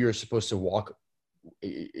you're supposed to walk,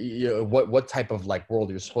 you know, what type of like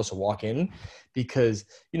world you're supposed to walk in, because,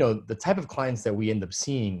 you know, the type of clients that we end up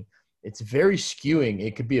seeing, it's very skewing.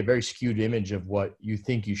 It could be a very skewed image of what you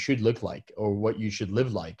think you should look like or what you should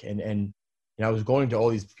live like. And you know, I was going to all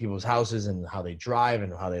these people's houses and how they drive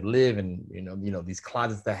and how they live, and you know these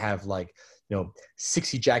closets that have like, you know,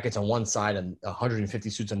 60 jackets on one side and 150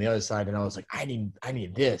 suits on the other side, and I was like, I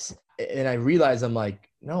need this. And I realized, I'm like,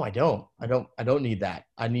 no, I don't need that.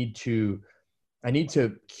 I need to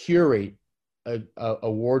curate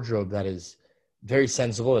a wardrobe that is very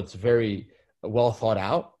sensible, that's very well thought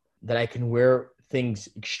out, that I can wear things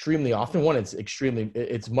extremely often. One,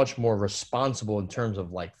 it's much more responsible in terms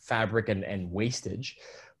of like fabric and wastage.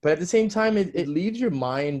 But at the same time, it leaves your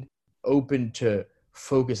mind open to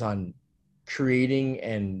focus on creating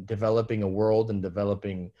and developing a world and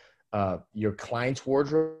developing your client's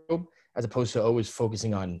wardrobe, as opposed to always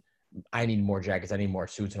focusing on, I need more jackets, I need more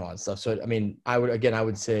suits and all that stuff. So, I mean, I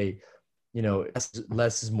would say, you know,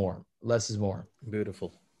 less is more. Less is more.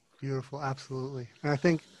 Beautiful. Beautiful. Absolutely. And I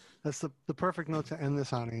think that's the perfect note to end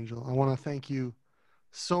this on, Angel. I want to thank you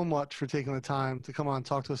so much for taking the time to come on and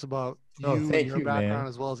talk to us about you and your background,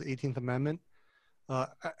 as well as 18th Amendment. I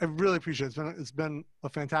really appreciate it. It's been a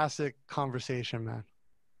fantastic conversation, man.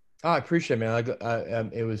 Oh, I appreciate it,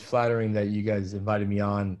 man. It was flattering that you guys invited me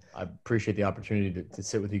on. I appreciate the opportunity to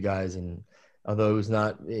sit with you guys. And although it was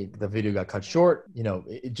not, the video got cut short, you know,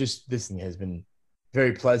 it just, this thing has been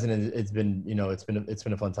very pleasant, and it's been, you know, it's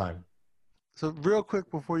been a fun time. So real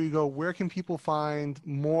quick before you go, where can people find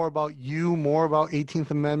more about you, more about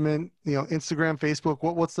 18th Amendment, you know, Instagram, Facebook?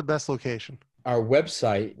 What's the best location? Our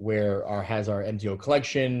website, where has our MTO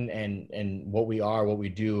collection and what we are, what we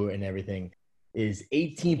do and everything, is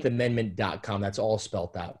 18thamendment.com. That's all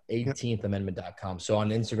spelled out. 18thamendment.com. So on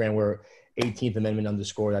Instagram, we're 18th Amendment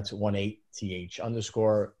 _ that's 18th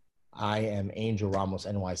 _ I am Angel Ramos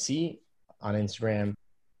NYC on Instagram,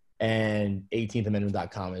 and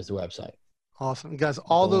 18thamendment.com is the website. Awesome. Guys,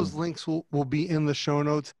 all those links will be in the show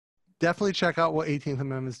notes. Definitely check out what 18th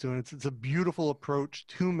Amendment is doing. It's a beautiful approach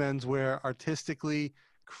to menswear, artistically,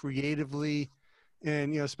 creatively,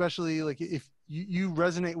 and, you know, especially like if you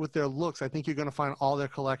resonate with their looks, I think you're going to find all their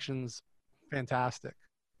collections fantastic.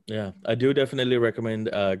 Yeah, I do definitely recommend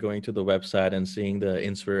going to the website and seeing the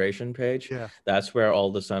inspiration page. Yeah, that's where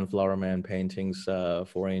all the Sunflower Man paintings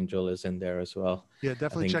for Angel is in there as well. Yeah,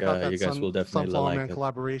 definitely check out that you guys will definitely Sunflower like Man it.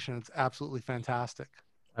 collaboration. It's absolutely fantastic.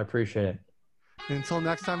 I appreciate it. And until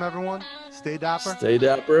next time, everyone, stay dapper. Stay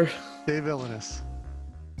dapper. Stay villainous.